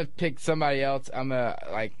gonna pick somebody else.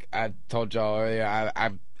 Like I told y'all earlier,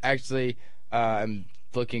 I actually am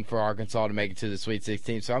looking for Arkansas to make it to the Sweet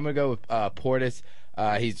 16. So I'm gonna go with Portis.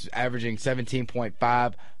 He's averaging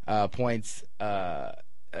 17.5 points a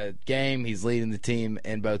game. He's leading the team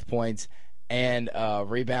in both points and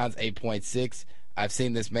rebounds, 8.6. I've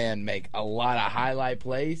seen this man make a lot of highlight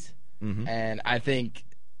plays, and I think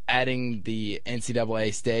adding the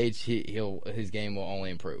NCAA stage, his game will only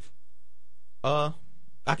improve. I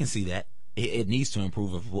can see that. It needs to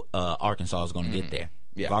improve if Arkansas is going to get there.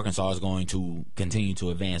 Yeah. If Arkansas is going to continue to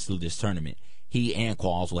advance through this tournament, he and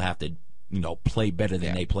Qualls will have to, play better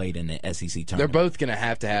than they played in the SEC tournament. They're both going to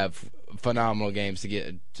have phenomenal games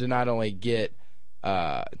to not only get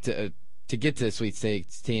to get to the Sweet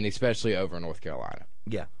 16, especially over North Carolina.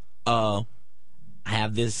 Yeah. I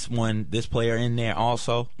have this player in there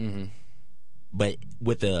also, but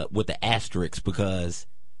with the asterisk because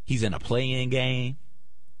he's in a play-in game,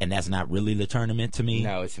 and that's not really the tournament to me.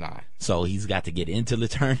 No, it's not. So he's got to get into the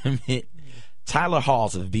tournament. Tyler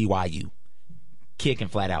Halls of BYU, kick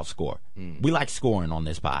and flat-out score. We like scoring on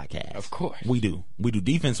this podcast. Of course. We do.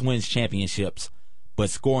 Defense wins championships,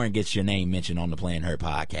 but scoring gets your name mentioned on the Playing Hurt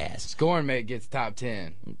podcast. Scoring gets top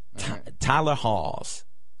 10. Tyler Halls,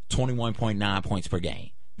 21.9 points per game.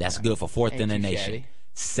 That's good for fourth in the nation. Shabby.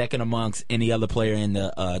 Second amongst any other player in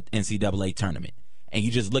the NCAA tournament. And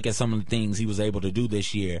you just look at some of the things he was able to do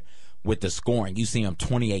this year with the scoring. You see him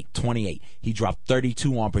 28. He dropped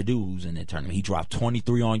 32 on Purdue, who's in the tournament. He dropped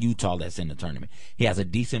 23 on Utah, that's in the tournament. He has a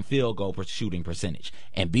decent field goal shooting percentage.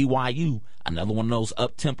 And BYU, another one of those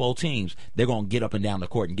up-tempo teams, they're going to get up and down the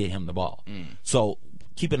court and get him the ball. So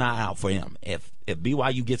keep an eye out for him. If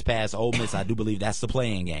BYU gets past Ole Miss, I do believe that's the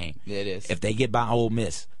playing game. It is. If they get by Ole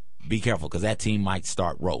Miss, be careful because that team might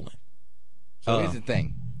start rolling. So here's the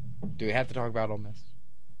thing. Do we have to talk about Ole Miss?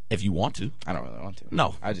 If you want to. I don't really want to.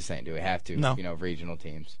 No. I was just saying, do we have to? No. Regional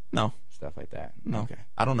teams. No. Stuff like that. No. Okay.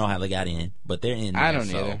 I don't know how they got in, but they're in there. I don't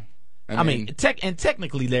either. I mean,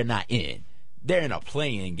 technically they're not in. They're in a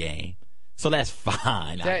playing game. So that's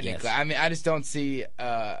fine, technically. I guess. I mean, I just don't see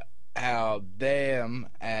how them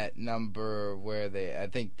at number where I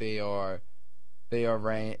think they're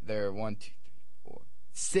ranked, they're 1, 2, 3, 4,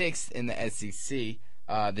 6th in the SEC.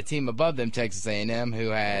 The team above them, Texas A&M, who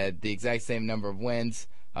had the exact same number of wins,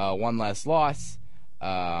 one less loss,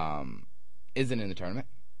 isn't in the tournament.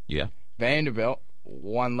 Yeah. Vanderbilt,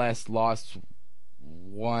 one less loss,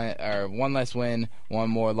 one less win, one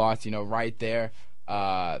more loss. Right there.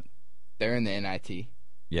 They're in the NIT.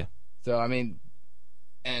 Yeah. So, I mean,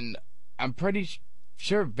 and I'm pretty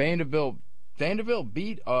sure Vanderbilt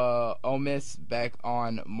beat Ole Miss back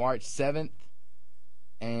on March 7th.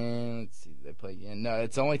 And let's see, did they play again? No,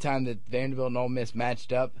 it's the only time that Vanderbilt and Ole Miss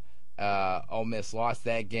matched up. Ole Miss lost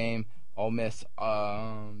that game. Ole Miss,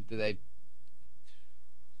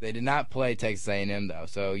 they did not play Texas A&M though,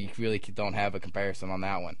 so you really don't have a comparison on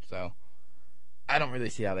that one. So I don't really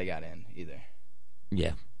see how they got in either.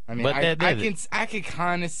 Yeah, I mean, but I can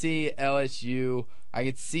kind of see LSU. I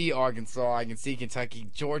can see Arkansas. I can see Kentucky.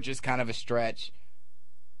 Georgia's kind of a stretch,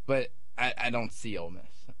 but I don't see Ole Miss.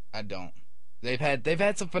 I don't. They've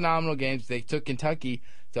had some phenomenal games. They took Kentucky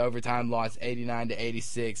to overtime, lost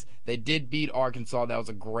 89-86. They did beat Arkansas. That was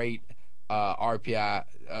a great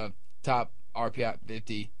RPI top RPI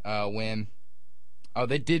 50 win. Oh,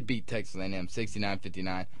 they did beat Texas A&M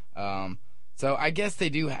 69-59. So I guess they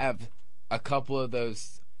do have a couple of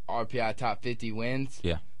those RPI top 50 wins.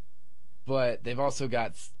 Yeah. But they've also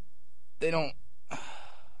got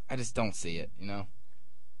I just don't see it, you know.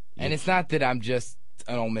 And Yeah. it's not that I'm just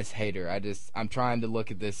an Ole Miss hater. I'm trying to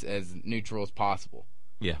look at this as neutral as possible.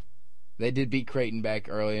 Yeah. They did beat Creighton back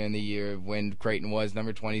earlier in the year when Creighton was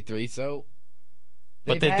number 23. So,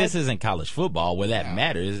 But this isn't college football where that No.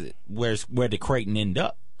 matters. Where did Creighton end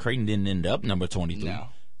up? Creighton didn't end up number 23. No.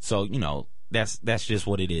 So, that's just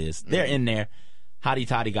what it is. They're in there. Hotty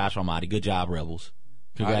toddy gosh almighty. Good job, Rebels.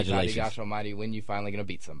 Congratulations. Gosh almighty, when you finally going to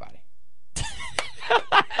beat somebody?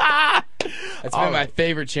 That's one of my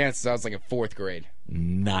favorite chances. I was like in 4th grade.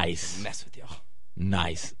 Nice. Mess with y'all.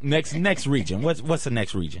 Nice. Next region. What's the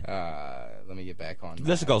next region? Let me get back on.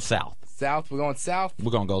 Let's go south. South. We're going south.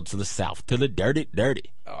 We're going to go to the south, to the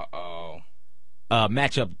dirty. Uh-oh.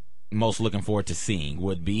 Matchup most looking forward to seeing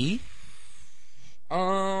would be,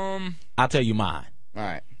 I'll tell you mine. All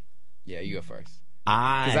right. Yeah, you go first.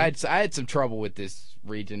 I had some trouble with this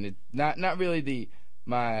region. It, not really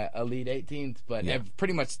my Elite 8 teams, but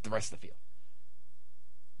pretty much the rest of the field.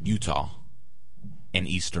 Utah and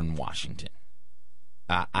Eastern Washington.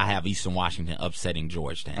 I have Eastern Washington upsetting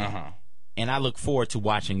Georgetown. And I look forward to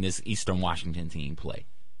watching this Eastern Washington team play.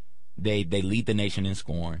 They lead the nation in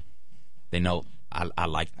scoring. They know I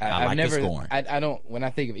like the scoring. I don't. When I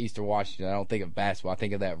think of Eastern Washington, I don't think of basketball. I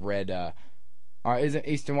think of that red. Isn't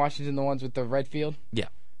Eastern Washington the ones with the red field? Yeah.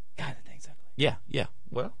 God, that thing's ugly. Yeah.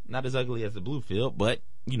 Well, not as ugly as the blue field, but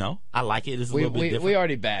I like it. It's a little bit different. We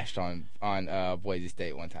already bashed on Boise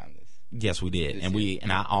State one time. Yes, we did,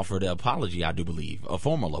 and I offered an apology. I do believe a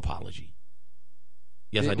formal apology.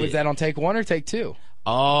 Yes, I did. Was that on take 1 or take 2?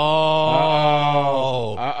 Oh.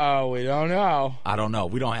 We don't know. I don't know.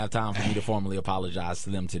 We don't have time for me to formally apologize to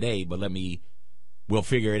them today, but we'll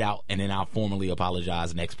figure it out, and then I'll formally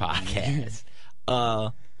apologize next podcast.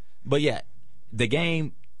 But yeah, the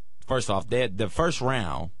game, first off, the first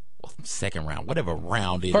round, second round, whatever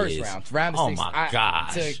round it is. First round. Oh my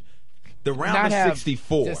gosh. The round of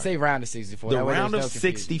 64. Just say round of 64. The round of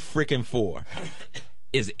 60 freaking 4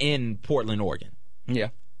 is in Portland, Oregon. Yeah.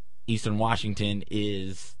 Eastern Washington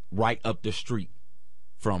is right up the street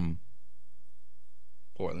from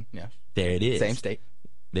Portland. Yeah. There it is. Same state.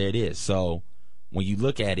 There it is. So when you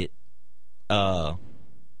look at it,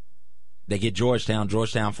 they get Georgetown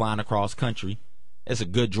flying across country. It's a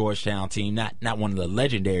good Georgetown team, not one of the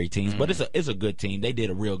legendary teams, but it's a good team. They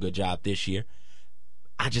did a real good job this year.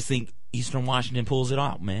 I just think Eastern Washington pulls it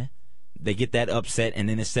off, man. They get that upset, and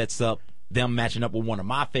then it sets up them matching up with one of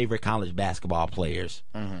my favorite college basketball players,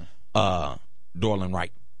 Dorland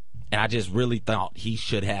Wright. And I just really thought he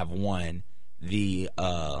should have won the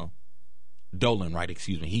Dolan Wright,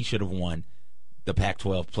 he should have won the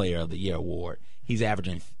Pac-12 Player of the Year award. He's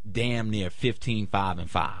averaging damn near 15, 5,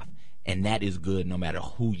 and 5. And that is good no matter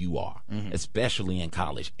who you are, especially in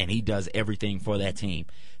college. And he does everything for that team.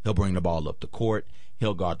 He'll bring the ball up the court.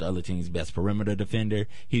 He'll guard the other team's best perimeter defender.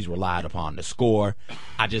 He's relied upon to score.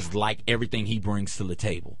 I just like everything he brings to the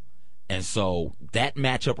table. And so that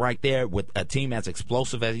matchup right there with a team as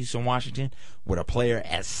explosive as Eastern Washington, with a player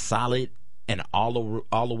as solid and all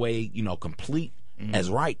the way, complete as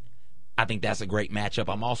Wright, I think that's a great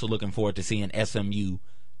matchup. I'm also looking forward to seeing SMU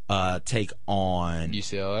take on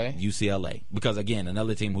UCLA. Because, again,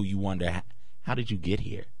 another team who you wonder, how did you get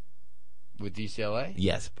here? With UCLA?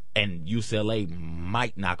 Yes. And UCLA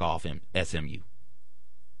might knock off SMU.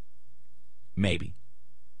 Maybe.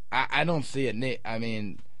 I don't see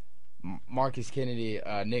it. Marcus Kennedy,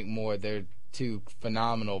 Nick Moore, they're two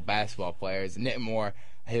phenomenal basketball players. Nick Moore,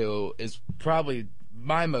 who is probably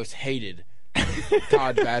my most hated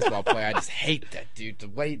college basketball player. I just hate that dude.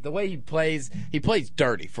 The way he plays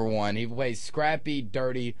dirty, for one. He plays scrappy,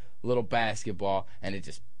 dirty little basketball, and it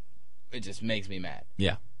just makes me mad.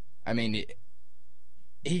 Yeah. I mean,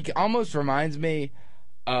 he almost reminds me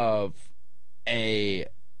of a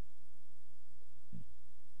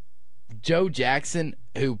Joe Jackson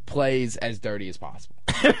who plays as dirty as possible.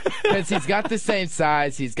 Because he's got the same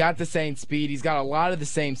size, he's got the same speed, he's got a lot of the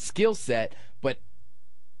same skill set, but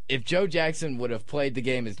if Joe Jackson would have played the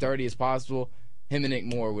game as dirty as possible, him and Nick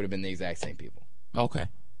Moore would have been the exact same people. Okay.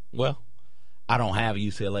 Well, I don't have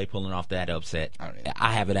UCLA pulling off that upset.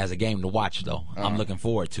 I have it as a game to watch, though. I'm looking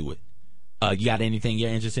forward to it. You got anything you're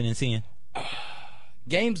interested in seeing?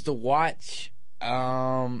 Games to watch.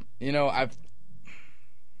 I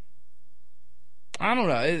don't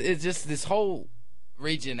know. It's just this whole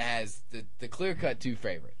region has the clear-cut two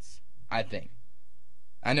favorites, I think.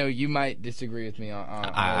 I know you might disagree with me on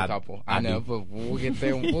a couple. I know, but we'll get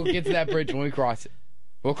there. We'll get to that bridge when we cross it.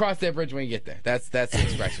 We'll cross that bridge when we get there. That's the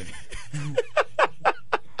expression.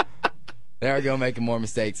 There I go, making more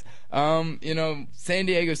mistakes. San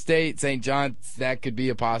Diego State, St. John's, that could be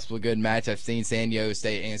a possible good match. I've seen San Diego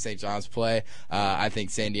State and St. John's play. I think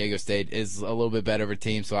San Diego State is a little bit better of a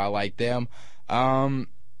team, so I like them.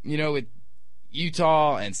 With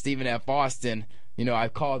Utah and Stephen F. Austin, I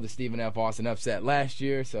called the Stephen F. Austin upset last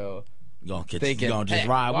year, so you're gonna just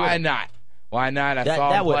ride with why it. not? Why not?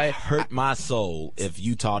 That would hurt my soul if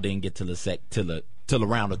Utah didn't get to the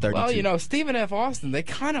round of 32. Well, Stephen F. Austin, they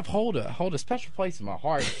kind of hold a special place in my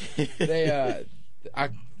heart. For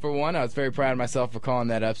one, I was very proud of myself for calling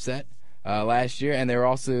that upset last year, and they were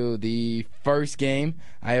also the first game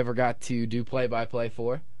I ever got to do play-by-play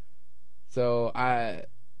for. So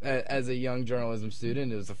as a young journalism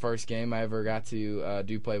student, it was the first game I ever got to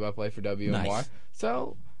do play-by-play for WMR. Nice.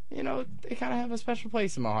 So, they kind of have a special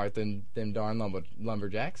place in my heart than them darn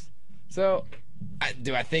Lumberjacks. So,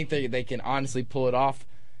 do I think they can honestly pull it off?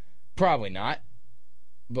 Probably not.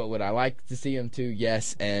 But would I like to see them to?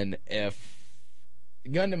 Yes. And if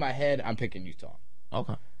gun to my head, I'm picking Utah.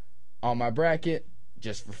 Okay. On my bracket,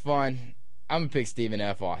 just for fun, I'm going to pick Stephen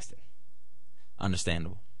F. Austin.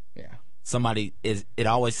 Understandable. Yeah. Somebody has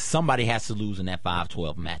to lose in that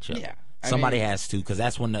 5-12 matchup. Yeah. Somebody has to, because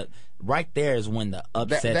that's when right there is when the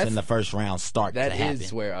upsets in the first round start to happen. That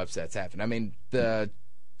is where upsets happen. I mean, the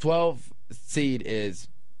 12 seed is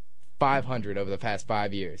 500 over the past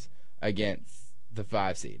 5 years against the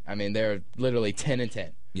 5 seed. I mean, they're literally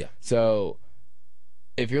 10-10. Yeah. So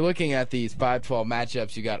if you're looking at these 5-12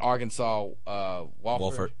 matchups, you got Arkansas,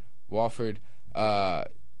 Wofford,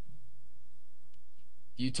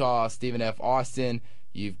 Utah, Stephen F. Austin.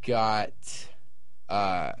 You've got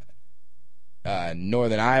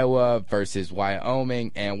Northern Iowa versus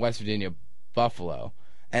Wyoming, and West Virginia, Buffalo.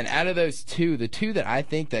 And out of those two, the two that I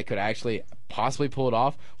think that could actually possibly pull it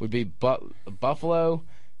off would be Buffalo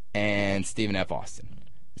and Stephen F. Austin.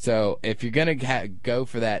 So if you're going to go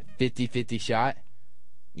for that 50-50 shot,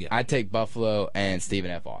 I'd take Buffalo and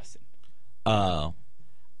Stephen F. Austin. I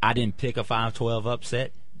didn't pick a 5-12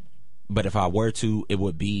 upset, but if I were to, it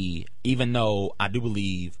would be, even though I do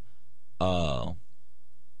believe, never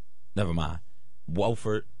mind,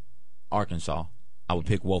 Wofford, Arkansas, I would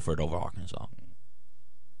pick Wofford over Arkansas.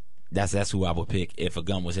 That's who I would pick if a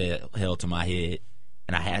gun was held to my head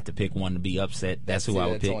and I had to pick one to be upset. That's who I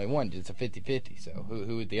would pick. That's only one. It's a 50-50, so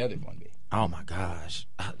who would the other one be? Oh, my gosh.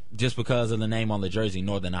 Just because of the name on the jersey,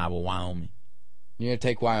 Northern Iowa, Wyoming. You're going to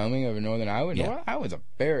take Wyoming over Northern Iowa? Yeah. Northern Iowa's a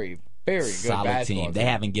very, very good solid basketball team. team. They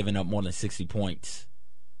haven't given up more than 60 points.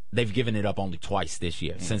 They've given it up only twice this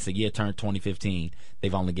year. Since the year turned 2015,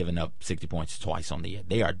 they've only given up 60 points twice on the year.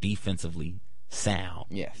 They are defensively sound.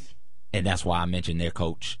 Yes. And that's why I mentioned their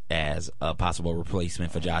coach as a possible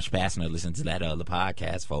replacement for Josh Pastner. Listen to that other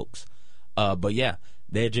podcast, folks. But yeah,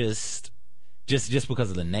 they're just because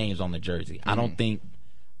of the names on the jersey. I don't think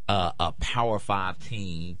a Power 5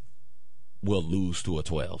 team will lose to a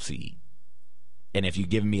 12 seed. And if you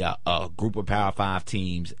give me a group of Power 5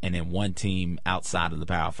 teams and then one team outside of the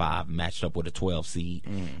Power 5 matched up with a 12 seed,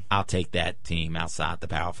 I'll take that team outside the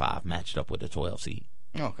Power 5 matched up with a 12 seed.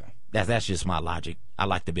 Okay. That's just my logic. I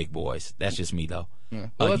like the big boys. That's just me, though. Yeah.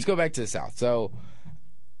 Well, let's go back to the South. So,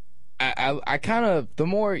 I kind of, the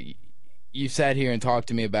more you sat here and talked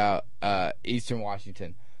to me about Eastern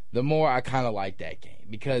Washington, the more I kind of like that game.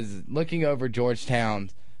 Because looking over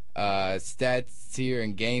Georgetown's stats here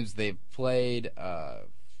and games they've played, there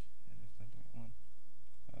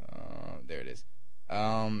it is.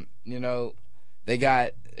 They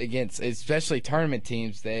got against, especially tournament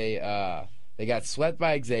teams, they got swept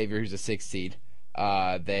by Xavier, who's a 6th seed.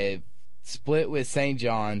 They split with St.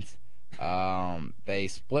 John's. They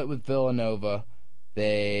split with Villanova.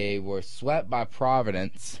 They were swept by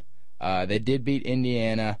Providence. They did beat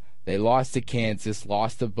Indiana. They lost to Kansas,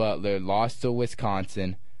 lost to Butler, lost to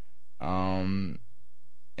Wisconsin.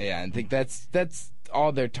 Yeah, I think that's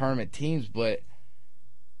all their tournament teams, but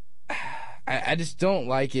I just don't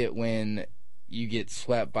like it when you get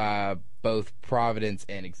swept by both Providence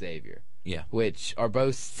and Xavier. Yeah. Which are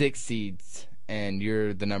both 6 seeds, and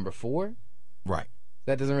you're the number 4. Right.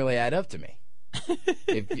 That doesn't really add up to me.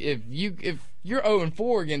 if you're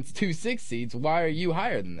 0-4 against 2 6 seeds, why are you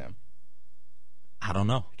higher than them? I don't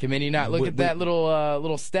know. Can you not look at that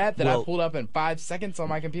little stat that I pulled up in 5 seconds on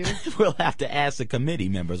my computer? We'll have to ask the committee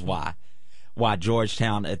members why. Why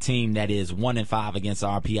Georgetown, a team that is 1-5 against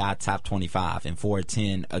RPI top 25 and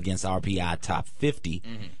 4-10 against RPI top 50,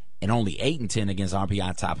 and only 8-10 against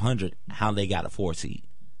RPI top 100, how they got a 4 seed?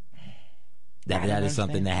 That is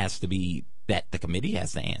something that has to be that the committee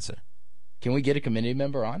has to answer. Can we get a committee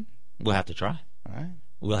member on? We'll have to try. All right.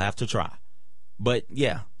 We'll have to try. But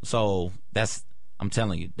yeah, so I'm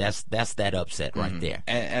telling you, that's that upset right there.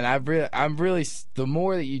 And I'm really the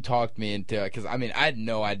more that you talked me into it, because I mean I had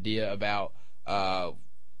no idea about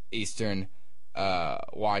Eastern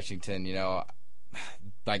Washington. You know,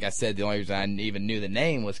 like I said, the only reason I even knew the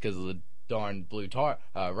name was because of the darn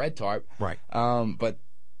red tarp. Right. But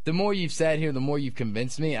the more you've said here, the more you've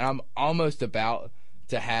convinced me, and I'm almost about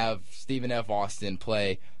to have Stephen F. Austin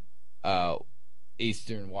play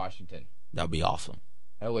Eastern Washington. That would be awesome.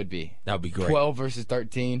 That would be. That would be great. 12 versus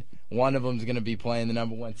 13. One of them's going to be playing the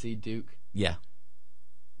number 1 seed, Duke. Yeah.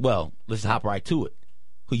 Well, let's hop right to it.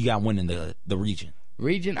 Who you got winning the region?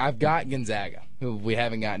 Region, I've got Gonzaga, who we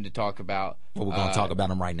haven't gotten to talk about. Well, we're going to talk about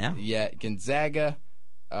them right now. Yeah, Gonzaga,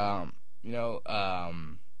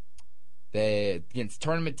 they against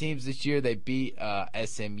tournament teams this year, they beat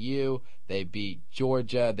SMU, they beat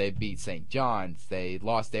Georgia, they beat St. John's, they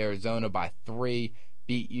lost to Arizona by 3,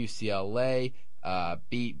 beat UCLA,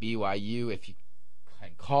 beat BYU. If you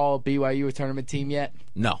can call BYU a tournament team yet?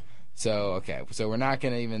 No. So we're not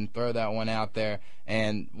going to even throw that one out there,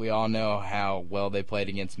 and we all know how well they played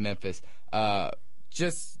against Memphis.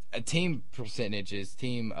 Just team percentages,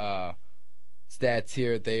 team stats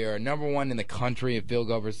here. They are number 1 in the country in field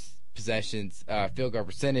goal percentage,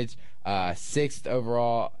 6th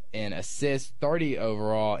overall in assists, 30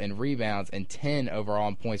 overall in rebounds, and 10 overall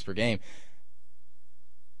in points per game.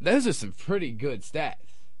 Those are some pretty good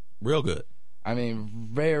stats. Real good. I mean,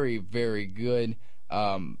 very, very good.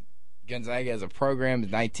 Gonzaga as a program is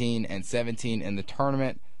 19-17 in the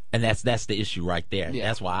tournament. And that's the issue right there. Yeah.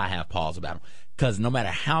 That's why I have pause about them. Because no matter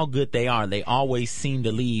how good they are, they always seem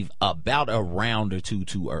to leave about a round or two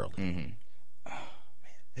too early. Mm-hmm. Oh,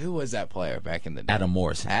 man. Who was that player back in the day? Adam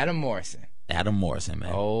Morrison,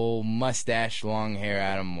 man. Oh, mustache, long hair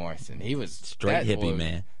Adam Morrison. He was straight hippie,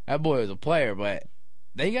 man. That boy was a player, but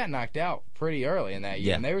they got knocked out pretty early in that year.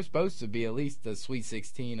 Yeah. And they were supposed to be at least the Sweet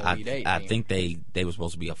 16, Elite 8 I team. think they were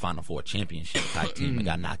supposed to be a Final Four championship type team and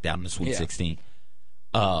got knocked out in the Sweet 16.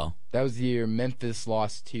 That was the year Memphis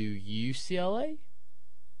lost to UCLA?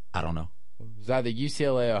 I don't know. It was either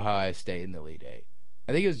UCLA or Ohio State in the Elite 8.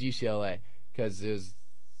 I think it was UCLA because it was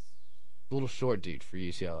a little short dude for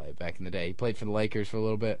UCLA back in the day. He played for the Lakers for a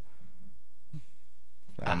little bit.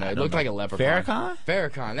 I don't know. It looked like a leprechaun.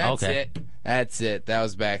 Farrakhan. That's it. That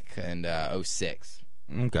was back in 06.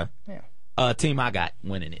 Okay. Yeah. Team I got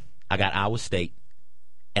winning it. I got Iowa State.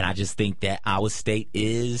 And I just think that Iowa State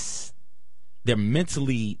they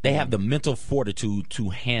have the mental fortitude to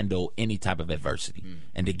handle any type of adversity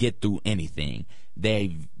and to get through anything.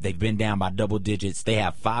 They've been down by double digits. They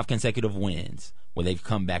have 5 consecutive wins where they've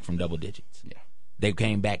come back from double digits. Yeah. They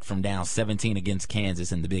came back from down 17 against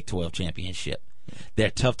Kansas in the Big 12 championship.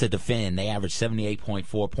 They're tough to defend. They average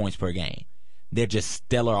 78.4 points per game. They're just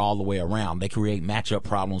stellar all the way around. They create matchup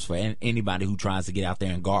problems for anybody who tries to get out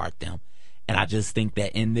there and guard them. And I just think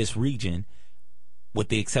that in this region, with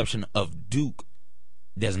the exception of Duke,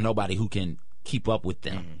 there's nobody who can keep up with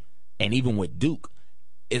them. Mm-hmm. And even with Duke,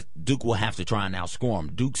 Duke will have to try and outscore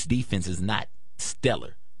them. Duke's defense is not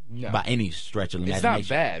stellar by any stretch of the imagination. It's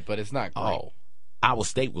not bad, but it's not great. Oh, Iowa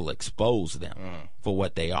State will expose them for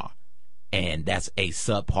what they are. And that's a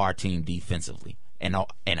subpar team defensively. And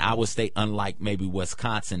Iowa State, unlike maybe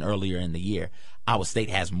Wisconsin earlier in the year, Iowa State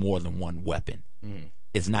has more than one weapon.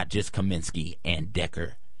 It's not just Kaminsky and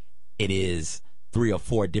Decker. It is 3 or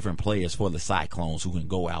 4 different players for the Cyclones who can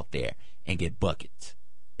go out there and get buckets.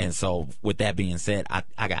 And so, with that being said,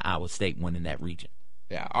 I got Iowa State winning that region.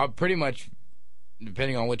 Yeah, pretty much,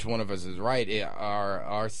 depending on which one of us is right,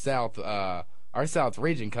 our South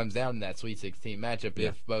region comes down to that Sweet 16 matchup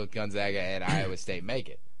if both Gonzaga and Iowa State make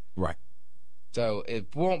it. Right. So it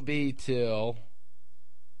won't be till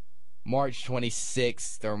March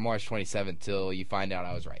 26th or March 27th till you find out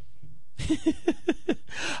I was right.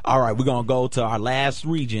 All right, we're going to go to our last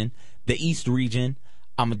region, The East region,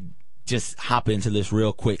 I'm going to just hop into this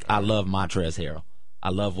real quick. I love Montrezl Harrell. I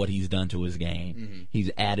love what he's done to his game. Mm-hmm. He's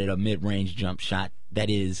added a mid-range jump shot that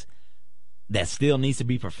still needs to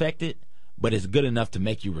be perfected, but it's good enough to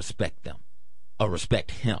make you respect him.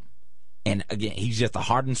 And again, he's just the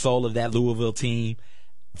heart and soul of that Louisville team.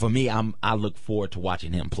 For me, I look forward to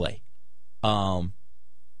watching him play. How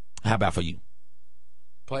about for you?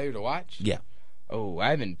 Player to watch? Yeah. Oh, I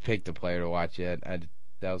haven't picked a player to watch yet.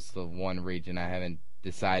 That was the one region I haven't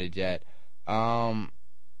decided yet. But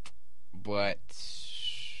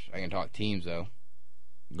I can talk teams though.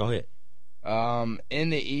 Go ahead. In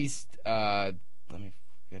the East, let me,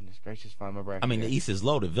 goodness gracious, find my bracket. I mean, the East is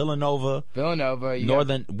loaded. Villanova,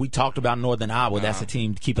 Northern. We talked about Northern Iowa. That's a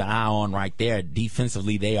team to keep an eye on right there.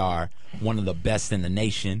 Defensively, they are one of the best in the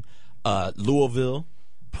nation. Louisville,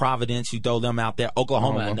 Providence, you throw them out there.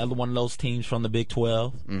 Oklahoma, another one of those teams from the Big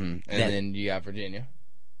 12. Mm-hmm. And then you got Virginia.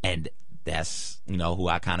 And that's, who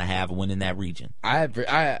I kind of have winning that region. I'm just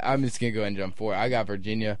going to go ahead and jump forward. I got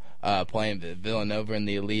Virginia playing Villanova in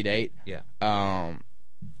the Elite Eight. Yeah.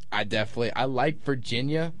 I like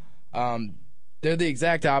Virginia. They're the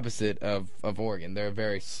exact opposite of Oregon. They're a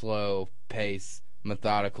very slow pace,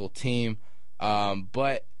 methodical team,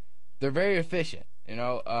 but they're very efficient.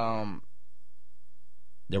 They're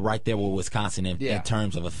right there with Wisconsin in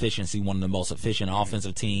terms of efficiency. One of the most efficient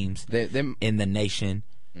offensive teams in the nation.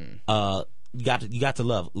 You got to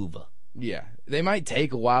love Uva. Yeah, they might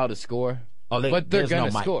take a while to score. But they're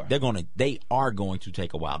going to score. They are going to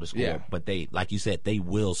take a while to score. Yeah. But they, like you said, they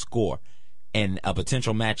will score. And a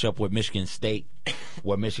potential matchup with Michigan State,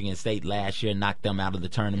 where Michigan State last year knocked them out of the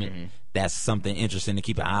tournament, that's something interesting to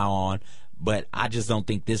keep an eye on. But I just don't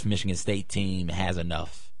think this Michigan State team has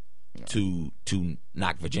enough to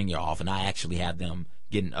knock Virginia off. And I actually have them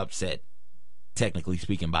getting upset, technically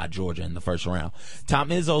speaking, by Georgia in the first round. Tom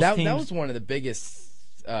Izzo's team. That was one of the biggest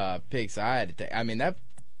picks I had to take. I mean, I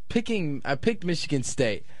picked Michigan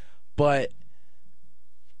State, but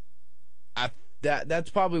that's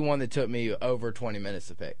probably one that took me over 20 minutes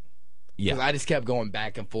to pick. Yeah, because I just kept going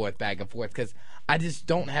back and forth, because I just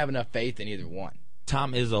don't have enough faith in either one.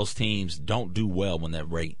 Tom Izzo's teams don't do well when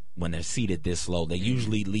they're seated this low. They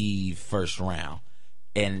usually leave first round,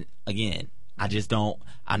 and again, I just don't.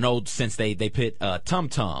 I know since they put Tum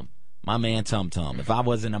Tum, my man Tum Tum. If I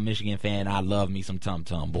wasn't a Michigan fan, I'd love me some Tum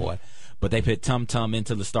Tum, boy. But they put Tum Tum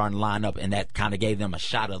into the starting lineup, and that kind of gave them a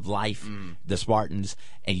shot of life, the Spartans.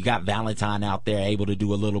 And you got Valentine out there able to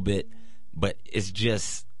do a little bit, but it's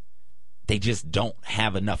just they just don't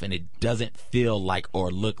have enough, and it doesn't feel like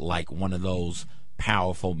or look like one of those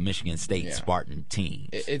powerful Michigan State Spartan teams.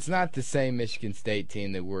 It's not the same Michigan State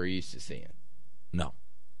team that we're used to seeing. No.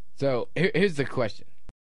 So here's the question.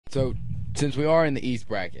 So since we are in the East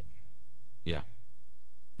bracket,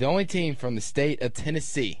 the only team from the state of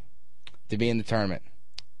Tennessee to be in the tournament,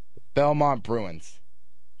 Belmont Bruins.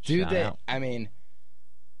 I mean,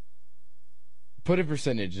 put a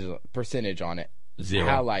percentage on it. Zero.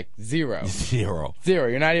 How, like, zero? Zero.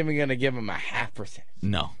 You're not even going to give them a half percentage.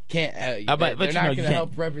 No. Can't. They're not going to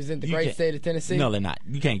help represent the great state of Tennessee. No, they're not.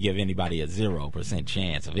 You can't give anybody a 0%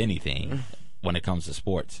 chance of anything when it comes to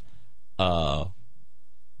sports. So,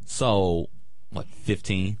 what,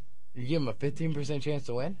 15? You give them a 15% chance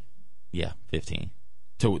to win? Yeah, 15.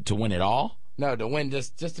 To win it all? No, to win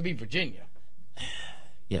just to beat Virginia.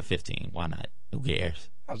 Yeah, 15. Why not? Who cares?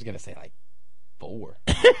 I was going to say, like, 4.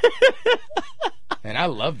 And I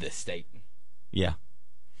love this state. Yeah.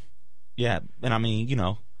 Yeah, and I mean,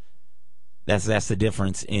 that's the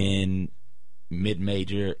difference in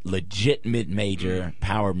mid-major, legit mid-major,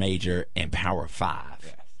 power major, and power 5.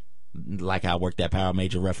 Yes. Like I worked that power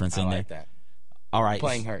major reference in there. I like that. All right.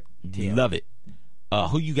 Playing hurt. Love it.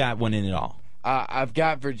 Who you got winning it all? I've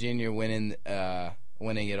got Virginia winning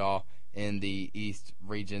it all in the East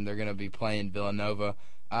region. They're going to be playing Villanova.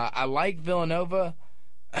 I like Villanova.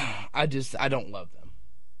 I don't love them.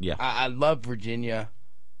 Yeah. I love Virginia.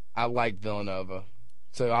 I like Villanova.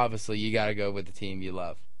 So obviously you got to go with the team you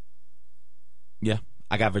love. Yeah.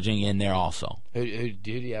 I got Virginia in there also. Who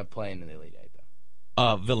do you have playing in the Elite Eight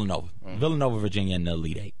though? Villanova. Villanova, Virginia in the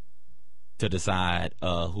Elite Eight to decide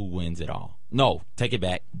who wins it all. No, take it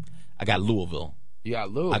back. I got Louisville. You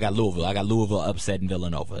got Louisville. I got Louisville upsetting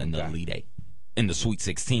Villanova in the Elite Eight. In the Sweet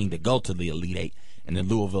 16 to go to the Elite Eight. And then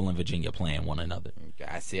Louisville and Virginia playing one another. Okay,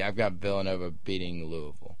 I see. I've got Villanova beating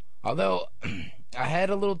Louisville. Although, I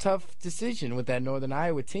had a little tough decision with that Northern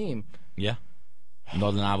Iowa team. Yeah.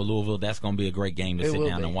 Northern Iowa, Louisville, that's going to be a great game to sit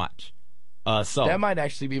down and watch. So that might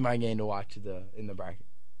actually be my game to watch in the bracket.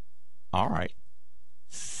 All right.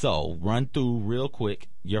 So, run through real quick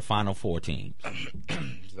your Final Four teams.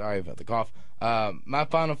 Sorry about the cough. My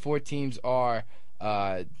Final Four teams are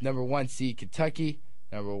number 1 seed Kentucky,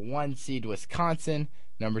 number 1 seed Wisconsin,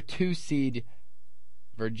 number 2 seed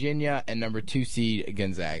Virginia, and number 2 seed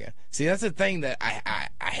Gonzaga. See, that's the thing that I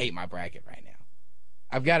hate my bracket right now.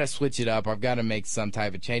 I've got to switch it up. I've got to make some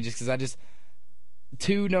type of changes because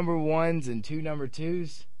 2 number 1s and 2 number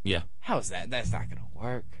 2s. Yeah. How is that? That's not going to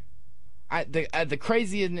work. The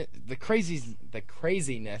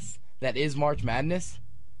craziness that is March Madness.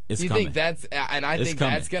 It's you coming. think that's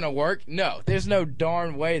that's going to work? No, there's no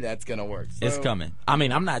darn way that's going to work. So, it's coming. I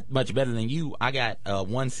mean, I'm not much better than you. I got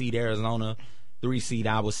 1 seed Arizona, 3 seed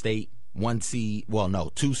Iowa State, 2 seed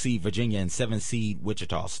Virginia, and 7 seed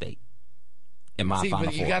Wichita State. In my Final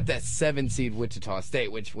but you Four. got that 7 seed Wichita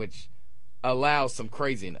State, which allows some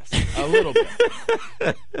craziness a little bit.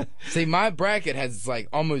 See, my bracket has like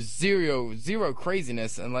almost zero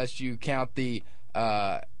craziness unless you count the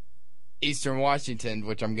Eastern Washington,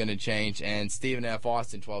 which I'm going to change, and Stephen F.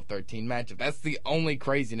 Austin 12-13 matchup. That's the only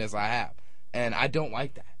craziness I have, and I don't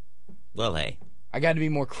like that. Well, hey, I got to be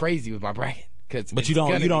more crazy with my bracket. But you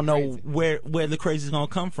don't know where the crazy is going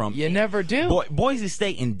to come from. You never do. Boise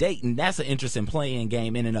State and Dayton, that's an interesting playing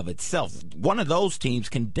game in and of itself. One of those teams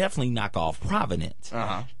can definitely knock off Providence.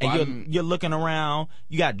 Uh-huh. And you're looking around.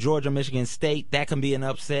 You got Georgia, Michigan State. That can be an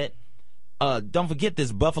upset. Don't forget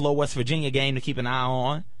this Buffalo, West Virginia game to keep an eye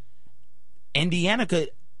on. Indiana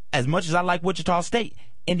could, as much as I like Wichita State,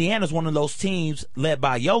 Indiana's one of those teams led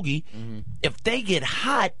by Yogi. Mm-hmm. If they get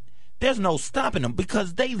hot, there's no stopping them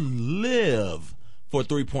because they live for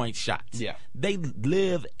 3-point shots. Yeah. They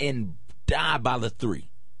live and die by the 3.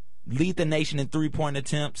 Lead the nation in 3-point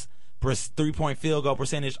attempts, 3-point field goal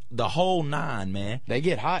percentage, the whole 9, man. They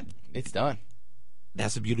get hot, it's done.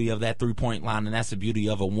 That's the beauty of that 3-point line, and that's the beauty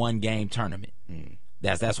of a 1-game tournament. Mm.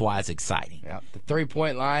 That's why it's exciting. Yeah. The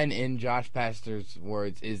 3-point line, in Josh Paster's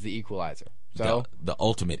words, is the equalizer. So the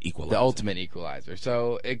ultimate equalizer. The ultimate equalizer.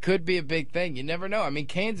 So it could be a big thing. You never know. I mean,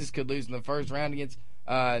 Kansas could lose in the first round against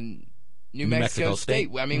New Mexico State.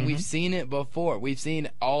 I mean, We've seen it before. We've seen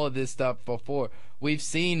all of this stuff before. We've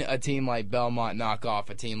seen a team like Belmont knock off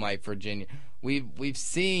a team like Virginia. We've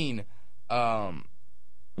seen Georgia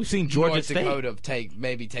North State Dakota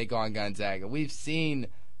take on Gonzaga. We've seen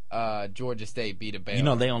Georgia State beat a Baylor. You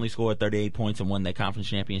know, they only scored 38 points and won their conference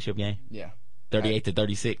championship game. Yeah.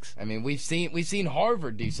 38-36. I mean, we've seen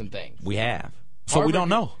Harvard do some things. We have. So we don't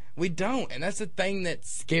know. We don't, and that's the thing that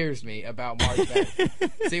scares me about March Madness.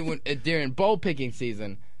 See, during bowl picking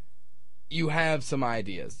season, you have some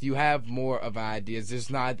ideas. You have more of ideas. There's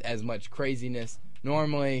not as much craziness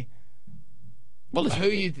normally. Well,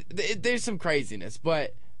 there's some craziness,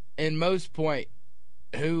 but in most point,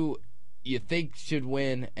 who you think should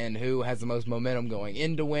win and who has the most momentum going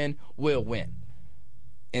in to win will win.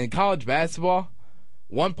 In college basketball,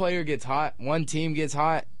 one player gets hot, one team gets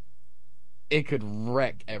hot, it could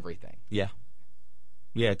wreck everything. Yeah.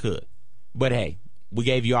 Yeah, it could. But, hey, we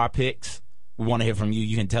gave you our picks. We want to hear from you.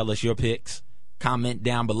 You can tell us your picks. Comment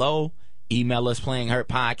down below. Email us, Playing Hurt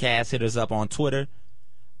Podcast. Hit us up on Twitter.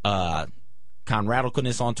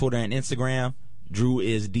 Conradicalness on Twitter and Instagram. Drew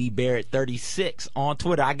is DBarrett36 on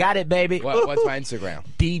Twitter. I got it, baby. What's my Instagram?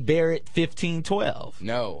 DBarrett1512.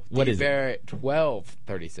 No. What is it?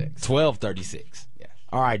 DBarrett1236. 1236. Yeah.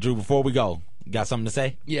 All right, Drew, before we go, you got something to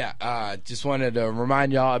say? Yeah. Just wanted to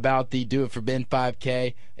remind y'all about the Do It For Ben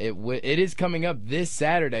 5K. It is coming up this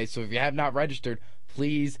Saturday, so if you have not registered,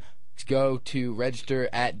 please go to register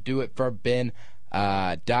at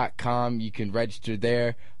doitforben.com. You can register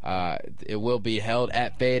there. It will be held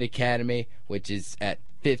at Fayette Academy, which is at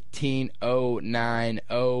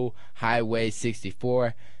 15090 Highway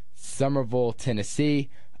 64, Somerville, Tennessee.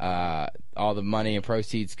 All the money and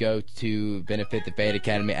proceeds go to benefit the Fayette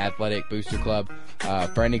Academy Athletic Booster Club.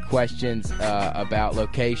 For any questions about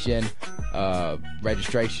location,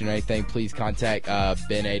 registration, or anything, please contact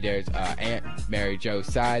Ben Adair's Aunt Mary Jo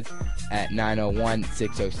Sides at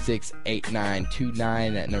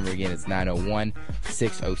 901-606-8929. That number again is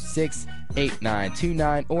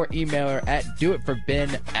 901-606-8929, or email her at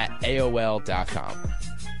doitforben@aol.com.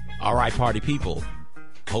 All right, party people.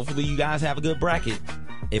 Hopefully you guys have a good bracket.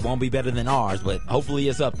 It won't be better than ours, but hopefully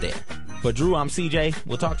it's up there. For Drew, I'm CJ.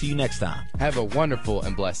 We'll talk to you next time. Have a wonderful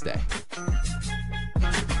and blessed day.